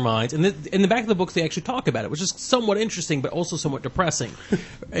came into their minds... And in the back of the books, they actually talk about it, which is somewhat interesting, but also somewhat depressing.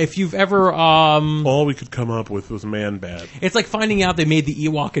 If you've ever... All we could come up with was Man-Bat. It's like finding out they made the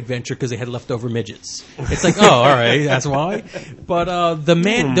Ewok adventure because they had leftover midgets. It's like, oh, all right, that's why. But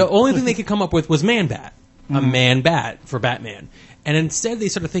the only thing they could come up with was Man-Bat. A Man-Bat for Batman. And instead, they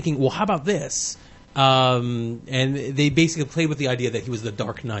started thinking, well, how about this? And they basically played with the idea that he was the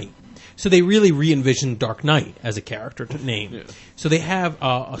Dark Knight. So they really re-envisioned Dark Knight as a character to name. Yeah. So they have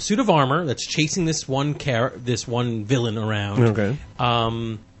a suit of armor that's chasing this one villain around. Okay.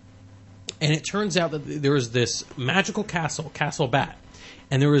 And it turns out that there is this magical Castle Bat.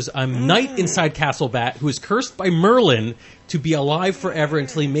 And there was a knight inside Castle Bat who is cursed by Merlin to be alive forever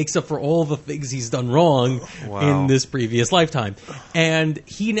until he makes up for all the things he's done wrong in this previous lifetime. And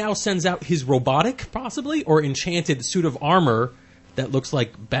he now sends out his robotic, possibly, or enchanted suit of armor that looks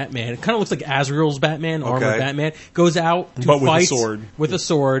like Batman. It kind of looks like Azrael's Batman, armored Batman. Goes out to fight with a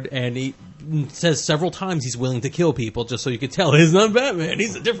sword, and he says several times he's willing to kill people, just so you could tell he's not Batman.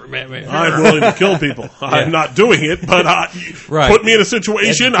 He's a different Batman. I'm willing to kill people. I'm not doing it, but put me in a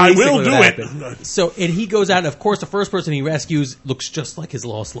situation, I will do it. So, and he goes out, and of course, the first person he rescues looks just like his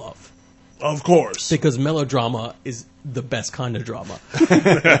lost love. Of course. Because melodrama is the best kind of drama.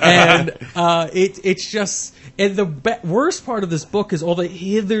 And it's just... And the worst part of this book is all the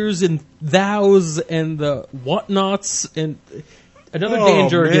hithers and thous and the whatnots and... Another Dan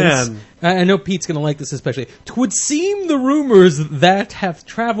Jurgens. I know Pete's going to like this especially. 'Twould seem the rumors that have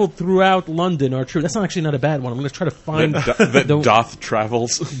traveled throughout London are true. That's actually not a bad one. I'm going to try to find Doth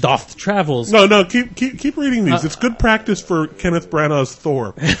travels. Doth travels. No. Keep reading these. It's good practice for Kenneth Branagh's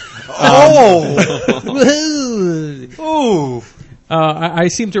Thor. I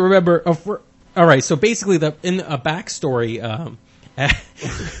seem to remember. All right. So basically, in a backstory.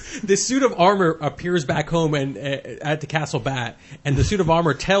 The suit of armor appears back home and at the Castle Bat, and the suit of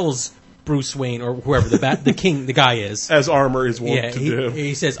armor tells Bruce Wayne or whoever the king, the guy is. As armor is wont to do.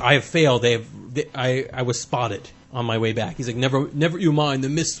 He says, "I have failed. I was spotted on my way back." He's like, "Never you mind. The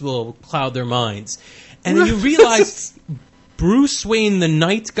mist will cloud their minds." And then you realize Bruce Wayne, the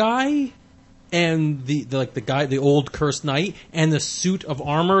Knight guy, and the old cursed knight, and the suit of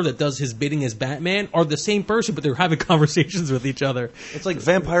armor that does his bidding as Batman are the same person, but they're having conversations with each other. It's like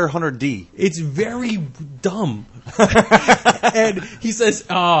Vampire Hunter D. It's very dumb. And he says,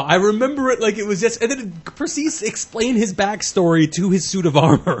 I remember it like it was just, and then it proceeds to explain his backstory to his suit of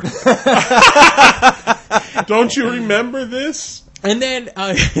armor. Don't you remember this? And then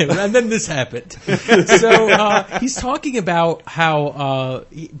this happened. So he's talking about how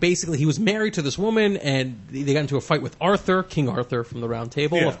basically he was married to this woman, and they got into a fight with Arthur, King Arthur from the Round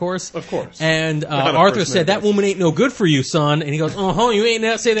Table, of course. Of course. And Arthur said, "That woman ain't no good for you, son." And he goes, you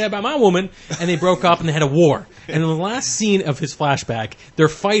ain't say that about my woman. And they broke up and they had a war. And in the last scene of his flashback, they're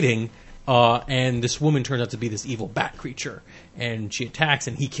fighting, and this woman turns out to be this evil bat creature. And she attacks,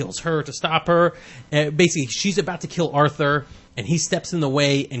 and he kills her to stop her. Basically, she's about to kill Arthur, and he steps in the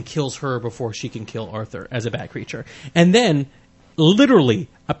way and kills her before she can kill Arthur as a bat creature. And then, literally,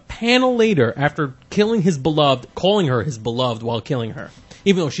 a panel later, after killing his beloved, calling her his beloved while killing her,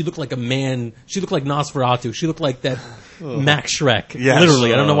 even though she looked like a man, she looked like Nosferatu, she looked like that Max Schreck. Yes.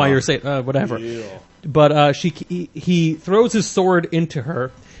 Literally, I don't know why you're saying, whatever. Yeah. But he throws his sword into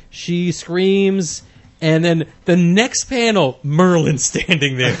her, she screams, and then the next panel, Merlin's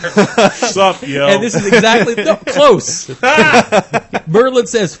standing there. Sup, yo? And this is exactly close. Merlin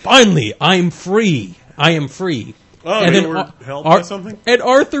says, "Finally, I'm free. I am free." Oh, and you then were held by something? And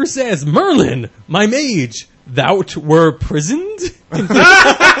Arthur says, "Merlin, my mage, thou were prisoned."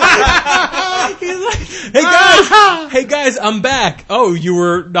 He's like, "Hey guys, I'm back. Oh, you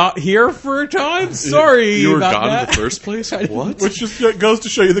were not here for a time? Sorry, You were about gone that." in the first place? What? Which just goes to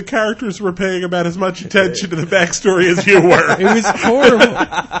show you the characters were paying about as much attention to the backstory as you were. It was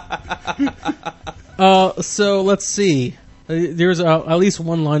horrible. So let's see. There's at least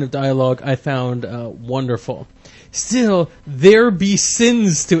one line of dialogue I found wonderful. "Still, there be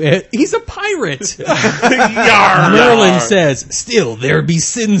sins to it." He's a pirate. Merlin says, "Still, there be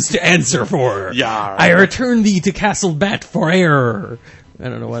sins to answer for. Yar. I return thee to Castle Bat for error." I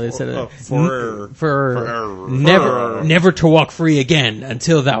don't know why they said it. For Never to walk free again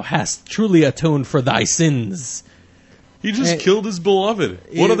until thou hast truly atoned for thy sins. He just killed his beloved.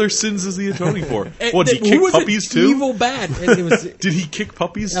 What other sins is he atoning for? What, did he Who kick was puppies it? too? Evil bat. And it was Did he kick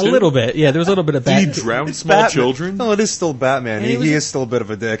puppies a too? little bit. Yeah, there was a little bit of Did bat. he drown small children? No, it is still Batman. And it was- He is still a bit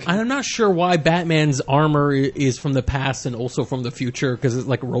of a dick. I'm not sure why Batman's armor is from the past and also from the future, because it's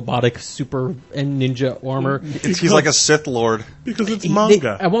like robotic super and ninja armor. He's like a Sith Lord. because it's They-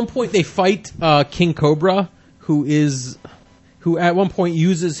 manga. at one point, they fight King Cobra, who at one point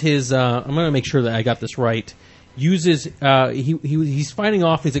uses his. I'm going to make sure that I got this right. Uses he's fighting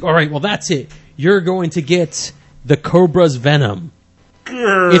off. He's like, "All right, well that's it. You're going to get the Cobra's venom.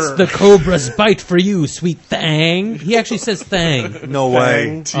 It's the Cobra's bite for you, sweet thang." He actually says "thang." No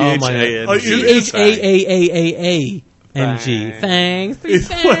way. Oh my THAAAAANG. Thang. Sweet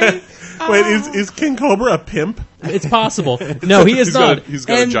thang. Wait, is King Cobra a pimp? It's possible. No, he is not. He's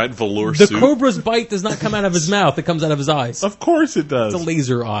got a giant velour The suit. Cobra's bite does not come out of his mouth. It comes out of his eyes. Of course it does. It's a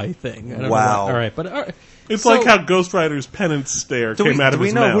laser eye thing. I don't know Wow. why. All right, but all right. It's So- like how Ghost Rider's penance stare came out of do we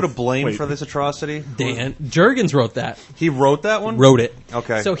his know mouth. who to blame Wait. for this atrocity? Dan Jurgens wrote that. He wrote that one? Wrote it.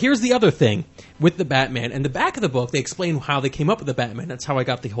 Okay. So here's the other thing with the Batman. In the back of the book, they explain how they came up with the Batman. That's how I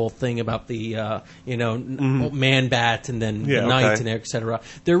got the whole thing about the man bat and then Yeah, the knight okay. and etc.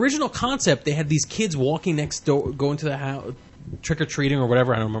 The original concept, they had these kids walking next door, going to the house, trick or treating or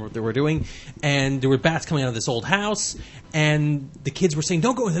whatever. I don't remember what they were doing, and there were bats coming out of this old house, and the kids were saying,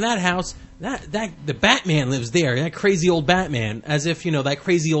 "Don't go into that house. That the Batman lives there. That crazy old Batman," as if that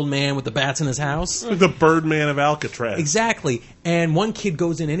crazy old man with the bats in his house. The Birdman of Alcatraz. Exactly. And one kid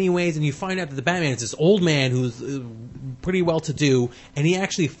goes in anyways, and you find out that the Batman is this old man who's pretty well to do, and he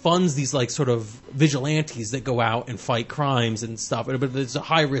actually funds these like sort of vigilantes that go out and fight crimes and stuff. But it's a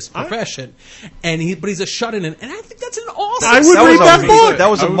high risk profession, but he's a shut in, and I think that's an awesome. I would read that book.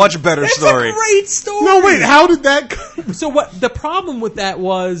 That was a much better That's story. a great story. No, wait, how did that go? So what? The problem with that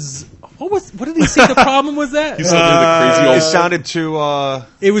was what did he say? The problem was that He said they're the crazy It old. sounded too.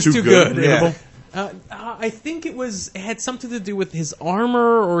 it was too good. Yeah. I think it had something to do with his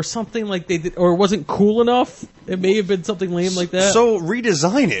armor or something like they did, or it wasn't cool enough. It may have been something lame like that. So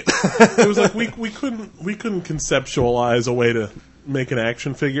redesign it. It was like we couldn't conceptualize a way to make an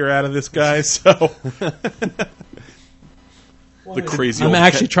action figure out of this guy. So The crazy. I'm old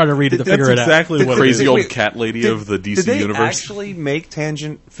actually cat, trying to read it to That's figure it out. exactly the what crazy it is. old Wait, cat lady of the DC Did they universe. actually make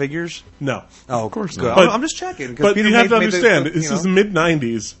Tangent figures? No. Oh, of course not. But- I'm just checking. 'cause But Peter you have to made the- understand, you this know. is the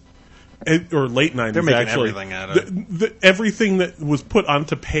mid-'90s, or late 90s, They're making actually. everything out of it. Everything that was put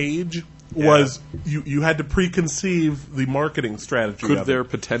onto page was, you had to preconceive the marketing strategy Could of there it.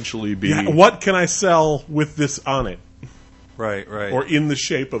 potentially be? Yeah, what can I sell with this on it? Right. Or in the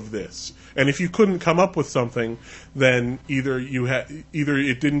shape of this? And if you couldn't come up with something, then either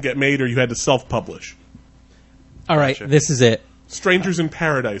it didn't get made or you had to self-publish. All right, this is it. Strangers in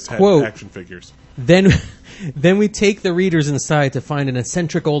Paradise had Quote. action figures. Then we take the readers inside to find an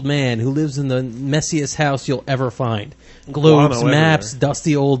eccentric old man who lives in the messiest house you'll ever find. Globes, Guano maps, everywhere.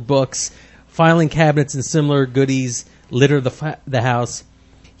 dusty old books, filing cabinets, and similar goodies litter the house.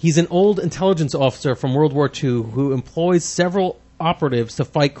 He's an old intelligence officer from World War II who employs several operatives to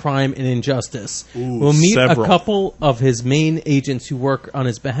fight crime and injustice. We'll meet several. a couple of his main agents who work on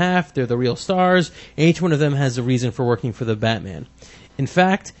his behalf. They're the real stars. And each one of them has a reason for working for the Batman. In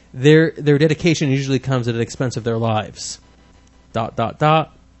fact, their dedication usually comes at the expense of their lives. ...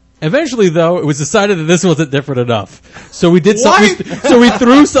 Eventually, though, it was decided that this wasn't different enough. So we did something. So we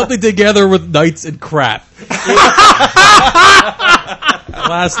threw something together with knights and crap.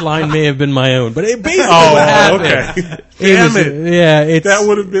 Last line may have been my own, but it basically what happened. Okay. It Damn was- it. Yeah, it's. That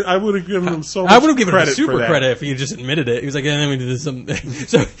would have been. I would have given him so much I would have given him credit super for that. credit if he had just admitted it. He was like, "Yeah, we did something."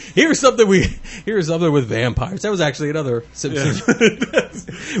 So here's something with vampires. That was actually another Simpsons.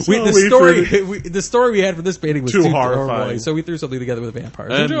 The story we had for this painting was Too too horrifying. horrifying, so we threw something together with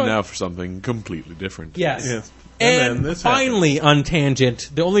vampires. And Enjoy. now for something completely different. Yes. Yes. And then this finally, on Tangent,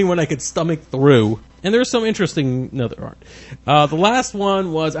 the only one I could stomach through, and there's some interesting, no, there aren't. The last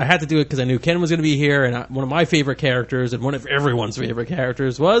one was, I had to do it because I knew Ken was going to be here, and one of my favorite characters, and one of everyone's favorite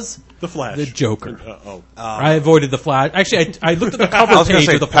characters, was The Flash. the Joker. Oh. I avoided the Flash. Actually, I looked at the cover I was going page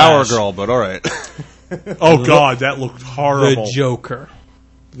to say of the Power Flash. Girl, but all right. Oh, God, that looked horrible. The Joker.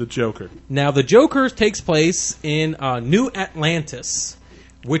 The Joker. Now, the Joker takes place in New Atlantis,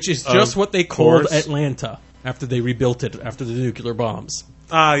 which is just what they called course. Atlanta after they rebuilt it after the nuclear bombs.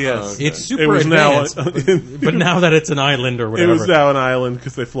 Ah, yes. It's super It was advanced, now, but now that it's an island or it whatever. was now an island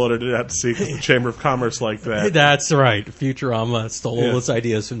because they floated it out to sea because the Chamber of Commerce like that. That's right. Futurama stole all Yeah. its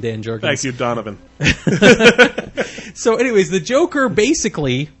ideas from Dan Jurgens. Thank you, Donovan. So, anyways, the Joker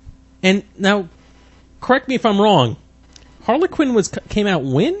basically, and now, correct me if I'm wrong. Harlequin came out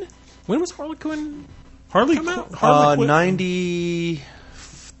when? When was Harlequin? Harley Quinn.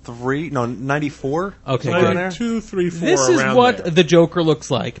 94? Okay, Somewhere good. in there? 2, 3, 4. This is around what there. the Joker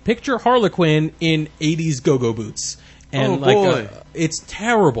looks like. Picture Harlequin in 80s go-go boots. And Oh, like boy. it's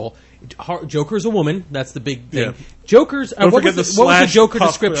terrible. Joker's a woman. That's the big thing. Yeah. Joker's. Don't what, forget was the what was the slash Joker puff,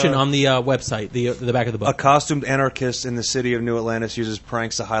 description on the website, the back of the A book? costumed anarchist in the city of New Atlantis uses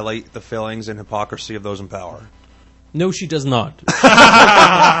pranks to highlight the failings and hypocrisy of those in power. No, she does not.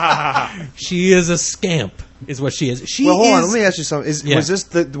 She is a scamp, is what she is. She Well, hold on. is- Let me ask you something. Yeah. Was this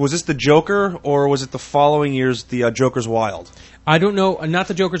the Joker, or was it the following year's the Joker's Wild? I don't know. Not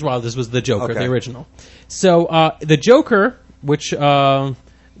the Joker's Wild. This was the Joker, Okay. the original. So the Joker, which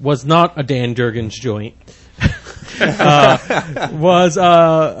was not a Dan Jurgens joint, was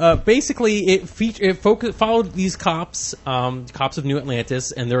basically it followed these cops, cops of New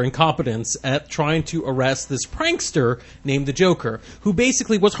Atlantis, and their incompetence at trying to arrest this prankster named the Joker, who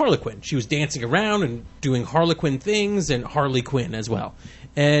basically was Harlequin. She was dancing around and doing Harlequin things, and Harley Quinn as well.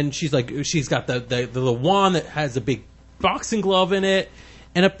 And she's got the wand that has a big boxing glove in it.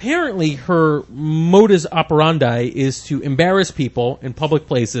 And apparently her modus operandi is to embarrass people in public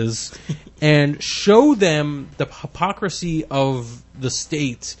places and show them the hypocrisy of the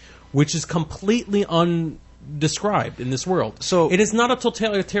state, which is completely undescribed in this world. So- it is not a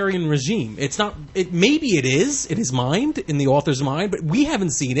totalitarian regime. It's not. Maybe it is in his mind, in the author's mind, but we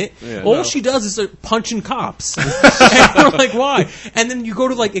haven't seen it. All she does is punching cops. And we're like, why? And then you go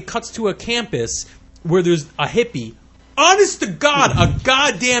to it cuts to a campus where there's a hippie. Honest to God, a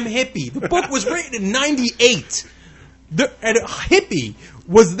goddamn hippie. The book was written in 98. And a hippie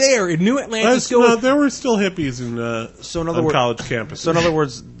was there in New Atlantis. There were still hippies in So in other on words- college campuses. So in other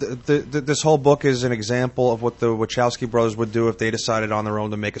words, this whole book is an example of what the Wachowski brothers would do if they decided on their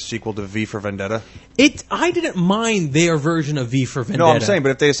own to make a sequel to V for Vendetta. I didn't mind their version of V for Vendetta. No, I'm saying,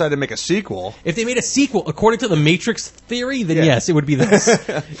 but if they decided to make a sequel, If they made a sequel, according to the Matrix theory, then Yeah. yes, it would be this.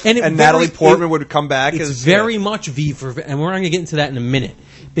 and Natalie Portman would come back It's as very much V for, and we're going to get into that in a minute,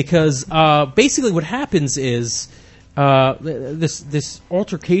 because basically what happens is this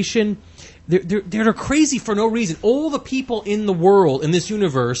altercation. they're crazy for no reason. All the people in the world, in this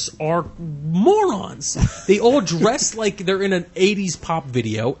universe, are morons. They all dress like they're in an 80s pop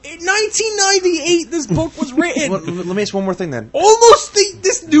video. In 1998, this book was written. Let me ask one more thing then. Almost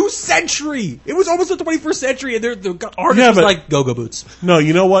this new century. It was almost the 21st century, and the artist was like, go-go boots. No,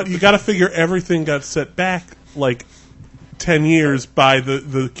 you know what? You got to figure everything got set back, like, 10 years by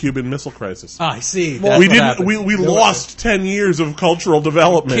the Cuban Missile Crisis. I see. Well, we lost 10 years of cultural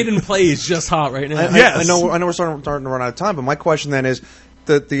development. Kid and Play is just hot right now. Yes. I know we're starting to run out of time, but my question then is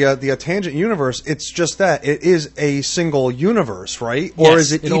the Tangent universe. It's just that it is a single universe, right? Or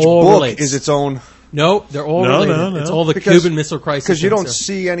is it each book relates. Is its own? No, they're all related. No. It's all the Cuban Missile Crisis. Because you don't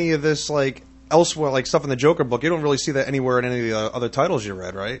see any of this like elsewhere, like stuff in the Joker book. You don't really see that anywhere in any of the other titles you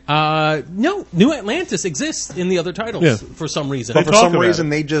read, right? No. New Atlantis exists in the other titles for some reason. But for some reason,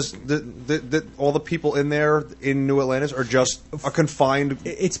 they just all the people in there in New Atlantis are just a confined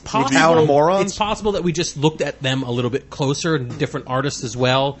town of morons. It's possible that we just looked at them a little bit closer, and different artists as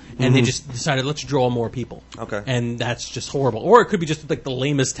well, and they just decided, let's draw more people. Okay. And that's just horrible. Or it could be just like the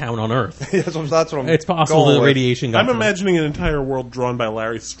lamest town on Earth. That's what I'm It's possible the radiation got I'm imagining an entire world drawn by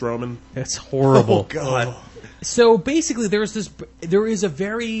Larry Stroman. It's horrible. Oh, God. So basically, the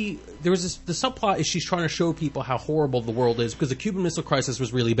subplot is she's trying to show people how horrible the world is because the Cuban Missile Crisis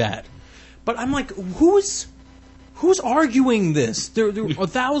was really bad. But I'm like, who's arguing this? There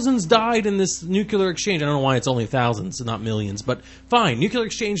thousands died in this nuclear exchange. I don't know why it's only thousands and not millions, but fine. Nuclear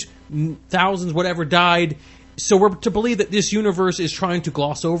exchange, thousands, whatever, died. So we're to believe that this universe is trying to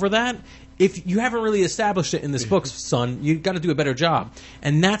gloss over that. If you haven't really established it in this book, son, you've got to do a better job.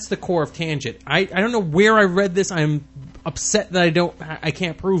 And that's the core of Tangent. I don't know where I read this. I'm upset that I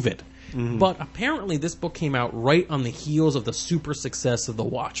can't prove it. Mm-hmm. But apparently this book came out right on the heels of the super success of The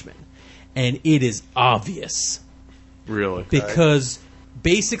Watchmen. And it is obvious. Really? Because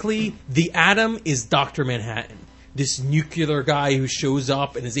basically the Atom is Dr. Manhattan. This nuclear guy who shows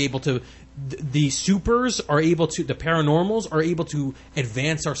up and is able to... The supers are able to, the paranormals are able to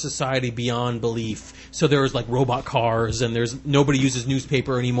advance our society beyond belief. So there's like robot cars, and nobody uses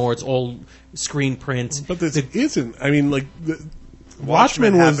newspaper anymore. It's all screen print. But this isn't. I mean, like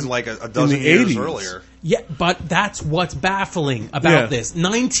Watchmen happened like a dozen years earlier. Yeah, but that's what's baffling about this.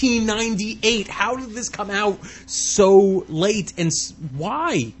 1998. How did this come out so late, and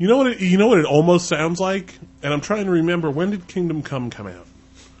why? You know what it almost sounds like. And I'm trying to remember, when did Kingdom Come out?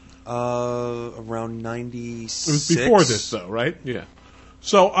 Around 96. It was before this, though, right? Yeah.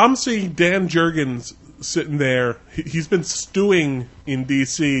 So I'm seeing Dan Jurgens sitting there. He's been stewing in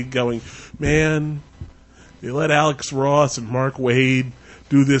D.C. going, man, they let Alex Ross and Mark Waid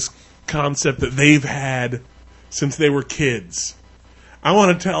do this concept that they've had since they were kids. I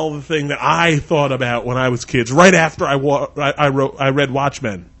want to tell the thing that I thought about when I was kids, right after I read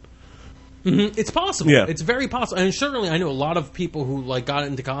Watchmen. Mm-hmm. It's possible. Yeah. It's very possible. And certainly I know a lot of people who got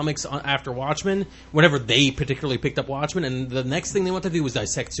into comics after Watchmen, whenever they particularly picked up Watchmen, and the next thing they want to do was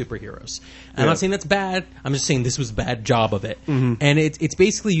dissect superheroes. I'm not saying that's bad. I'm just saying this was a bad job of it. Mm-hmm. And it's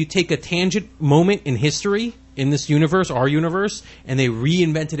basically you take a tangent moment in history, in this universe, our universe, and they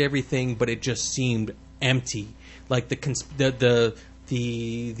reinvented everything, but it just seemed empty. Like the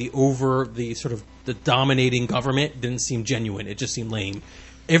dominating government didn't seem genuine. It just seemed lame.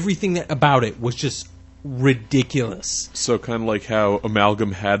 Everything about it was just ridiculous. So kind of like how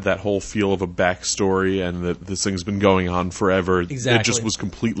Amalgam had that whole feel of a backstory and that this thing's been going on forever. Exactly. It just was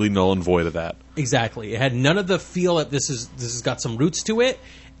completely null and void of that. Exactly. It had none of the feel that this has got some roots to it.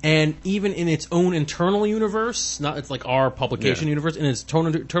 And even in its own internal universe, it's like our publication universe, in its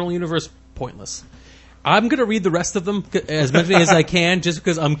internal universe, pointless. I'm going to read the rest of them as much as I can, just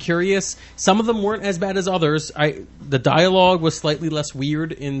because I'm curious. Some of them weren't as bad as others. The dialogue was slightly less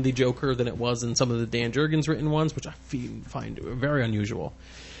weird in the Joker than it was in some of the Dan Jurgens written ones, which I find very unusual.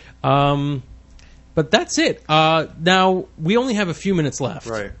 But that's it. Now, we only have a few minutes left.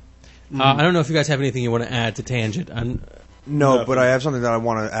 Right. I don't know if you guys have anything you want to add to Tangent. No, but I have something that I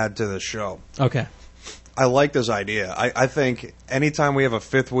want to add to the show. Okay. I like this idea. I think anytime we have a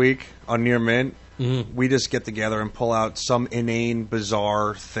fifth week on Near Mint, we just get together and pull out some inane,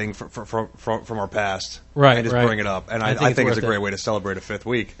 bizarre thing from our past, right? And just bring it up. And I think it's a great way to celebrate a fifth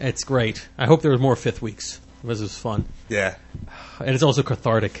week. It's great. I hope there was more fifth weeks. This was fun. Yeah, and it's also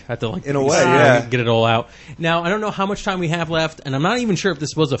cathartic. I have to in a way, get it all out. Now I don't know how much time we have left, and I'm not even sure if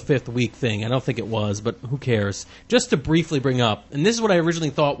this was a fifth week thing. I don't think it was, but who cares? Just to briefly bring up, and this is what I originally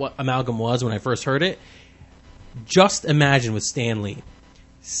thought what Amalgam was when I first heard it. Just Imagine with Stan Lee.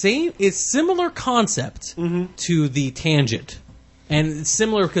 It's similar concept to the Tangent. And it's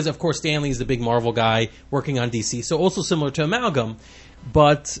similar because, of course, Stan Lee is the big Marvel guy working on DC. So also similar to Amalgam.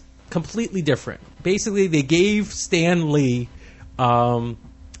 But completely different. Basically, they gave Stan Lee the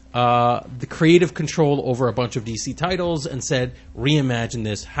creative control over a bunch of DC titles and said, reimagine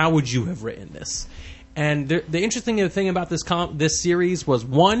this. How would you have written this? And the interesting thing about this series was,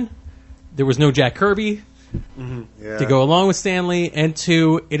 one, there was no Jack Kirby to go along with Stan Lee, and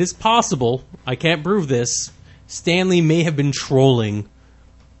two, it is possible, I can't prove this, Stan Lee may have been trolling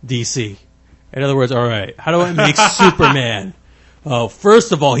DC. In other words, all right, how do I make Superman? Oh,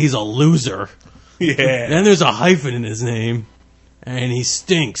 first of all, he's a loser. Yeah. Then there's a hyphen in his name, and he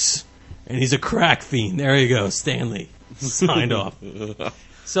stinks, and he's a crack fiend. There you go, Stanley. Signed off.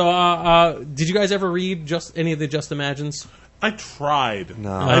 So, did you guys ever read any of the Just Imagines? I tried.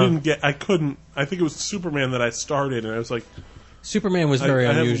 No. I couldn't. I think it was Superman that I started, and I was like... Superman was very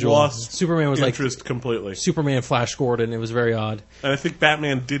unusual. Superman was interest completely. Superman, Flash Gordon. It was very odd. And I think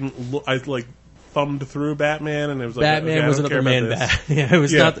Batman didn't look... I, thumbed through Batman, and it was like... Batman was another man bat. Yeah, it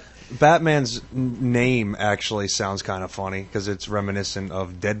was not... Batman's name actually sounds kind of funny, because it's reminiscent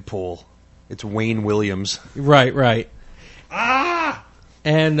of Deadpool. It's Wayne Williams. Right. Ah!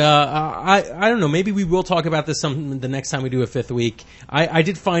 And I don't know. Maybe we will talk about this the next time we do a fifth week. I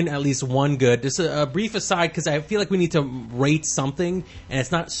did find at least one good. Just a brief aside, because I feel like we need to rate something, and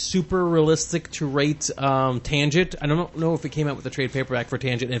it's not super realistic to rate Tangent. I don't know if it came out with a trade paperback for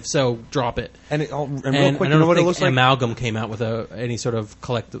Tangent. If so, drop it. And real quick, I you know what it looks like? Amalgam came out with any sort of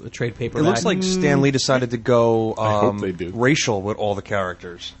trade paperback. It looks like Stan Lee decided to go I hope they do. racial with all the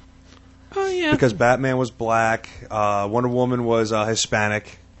characters. Oh, yeah. Because Batman was black, Wonder Woman was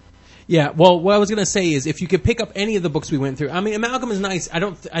Hispanic. Yeah, well, what I was going to say is if you could pick up any of the books we went through. I mean, Amalgam is nice. I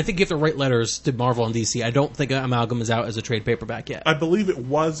think you have to write letters to Marvel and DC. I don't think Amalgam is out as a trade paperback yet. I believe it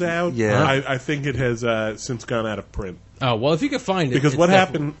was out. Yeah. I think it has since gone out of print. Oh, well, if you could find it. Because what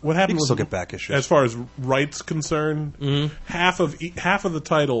happened You can was, still get back issues. as far as rights concerned, half of the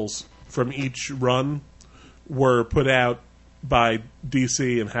titles from each run were put out by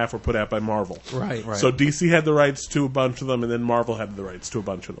DC and half were put out by Marvel. Right. So DC had the rights to a bunch of them, and then Marvel had the rights to a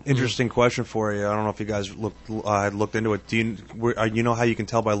bunch of them. Interesting question for you. I don't know if you guys had looked into it. Do you know how you can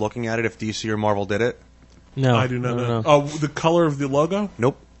tell by looking at it if DC or Marvel did it? No. I do not know. Oh, the color of the logo?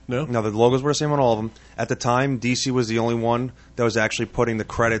 Nope. No? No, the logos were the same on all of them. At the time, DC was the only one that was actually putting the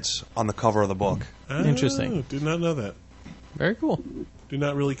credits on the cover of the book. Interesting. Did not know that. Very cool. Do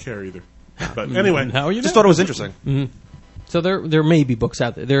not really care either. But anyway. Now you know. Just thought it was interesting. So there may be books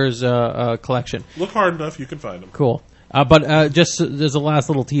out there. There's a collection. Look hard enough, you can find them. Cool. But just there's a last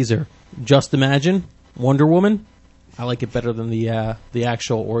little teaser. Just Imagine Wonder Woman. I like it better than the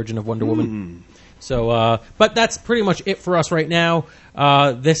actual origin of Wonder Woman. So, but that's pretty much it for us right now.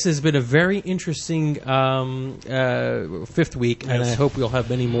 This has been a very interesting fifth week, and I hope we'll have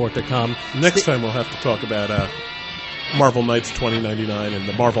many more to come. Next time we'll have to talk about Marvel Knights 2099 and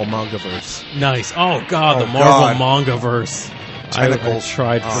the Marvel Mangaverse. Nice. Oh, God, the Marvel Mangaverse. Tentacles. I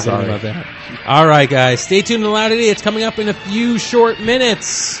tried to forget about that. All right, guys. Stay tuned to Loudity. It's coming up in a few short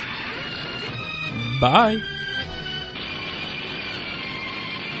minutes. Bye.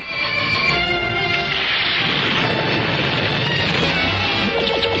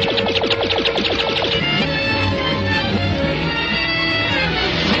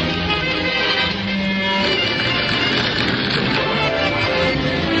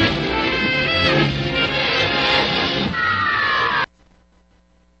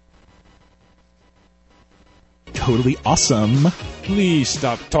 Totally awesome. Please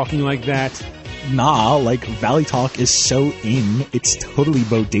stop talking like that. Nah, like Valley Talk is so in, it's totally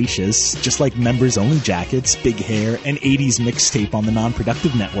bodacious, just like members only jackets, big hair, and 80s mixtape on the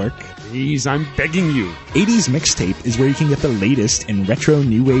Non-Productive Network. Please, I'm begging you. 80s Mixtape is where you can get the latest in retro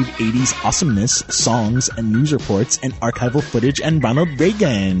new wave 80s awesomeness, songs, and news reports, and archival footage and Ronald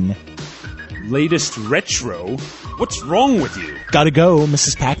Reagan. Latest retro? What's wrong with you? Gotta go,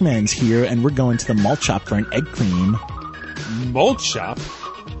 Mrs. Pac-Man's here, and we're going to the malt shop for an egg cream. Malt shop?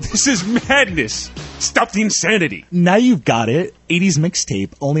 This is madness. Stop the insanity. Now you've got it. 80s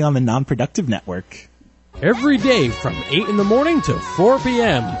Mixtape, only on the Non-Productive Network. Every day from 8 in the morning to 4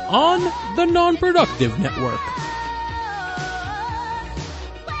 p.m. on the Non-Productive Network.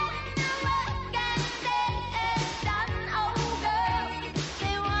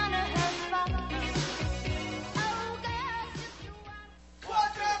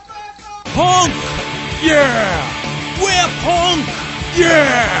 Punk! Yeah! We're punk!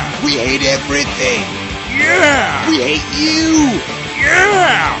 Yeah! We hate everything! Yeah! We hate you!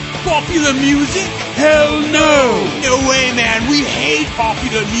 Yeah! Popular music? Hell no! No way, man! We hate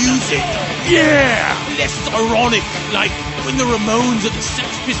popular music! Yeah! Less ironic, like when the Ramones and the Sex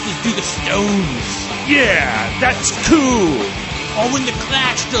Pistols do the Stones. Yeah! That's cool! Or when The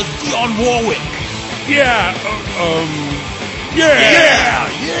Clash does Dionne Warwick. Yeah.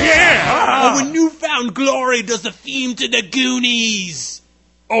 Or when Newfound Glory does the theme to The Goonies.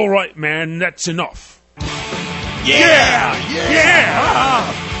 All right, man, that's enough. Yeah.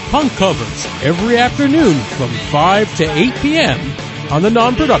 Punk covers every afternoon from 5 to 8 p.m. on the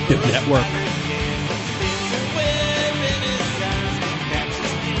Non-Productive Network.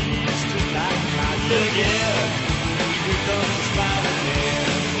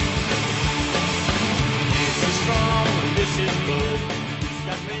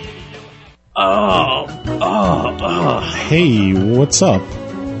 Hey, what's up?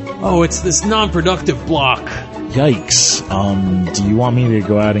 Oh, it's this non-productive block. Yikes. Do you want me to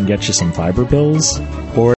go out and get you some fiber pills? Or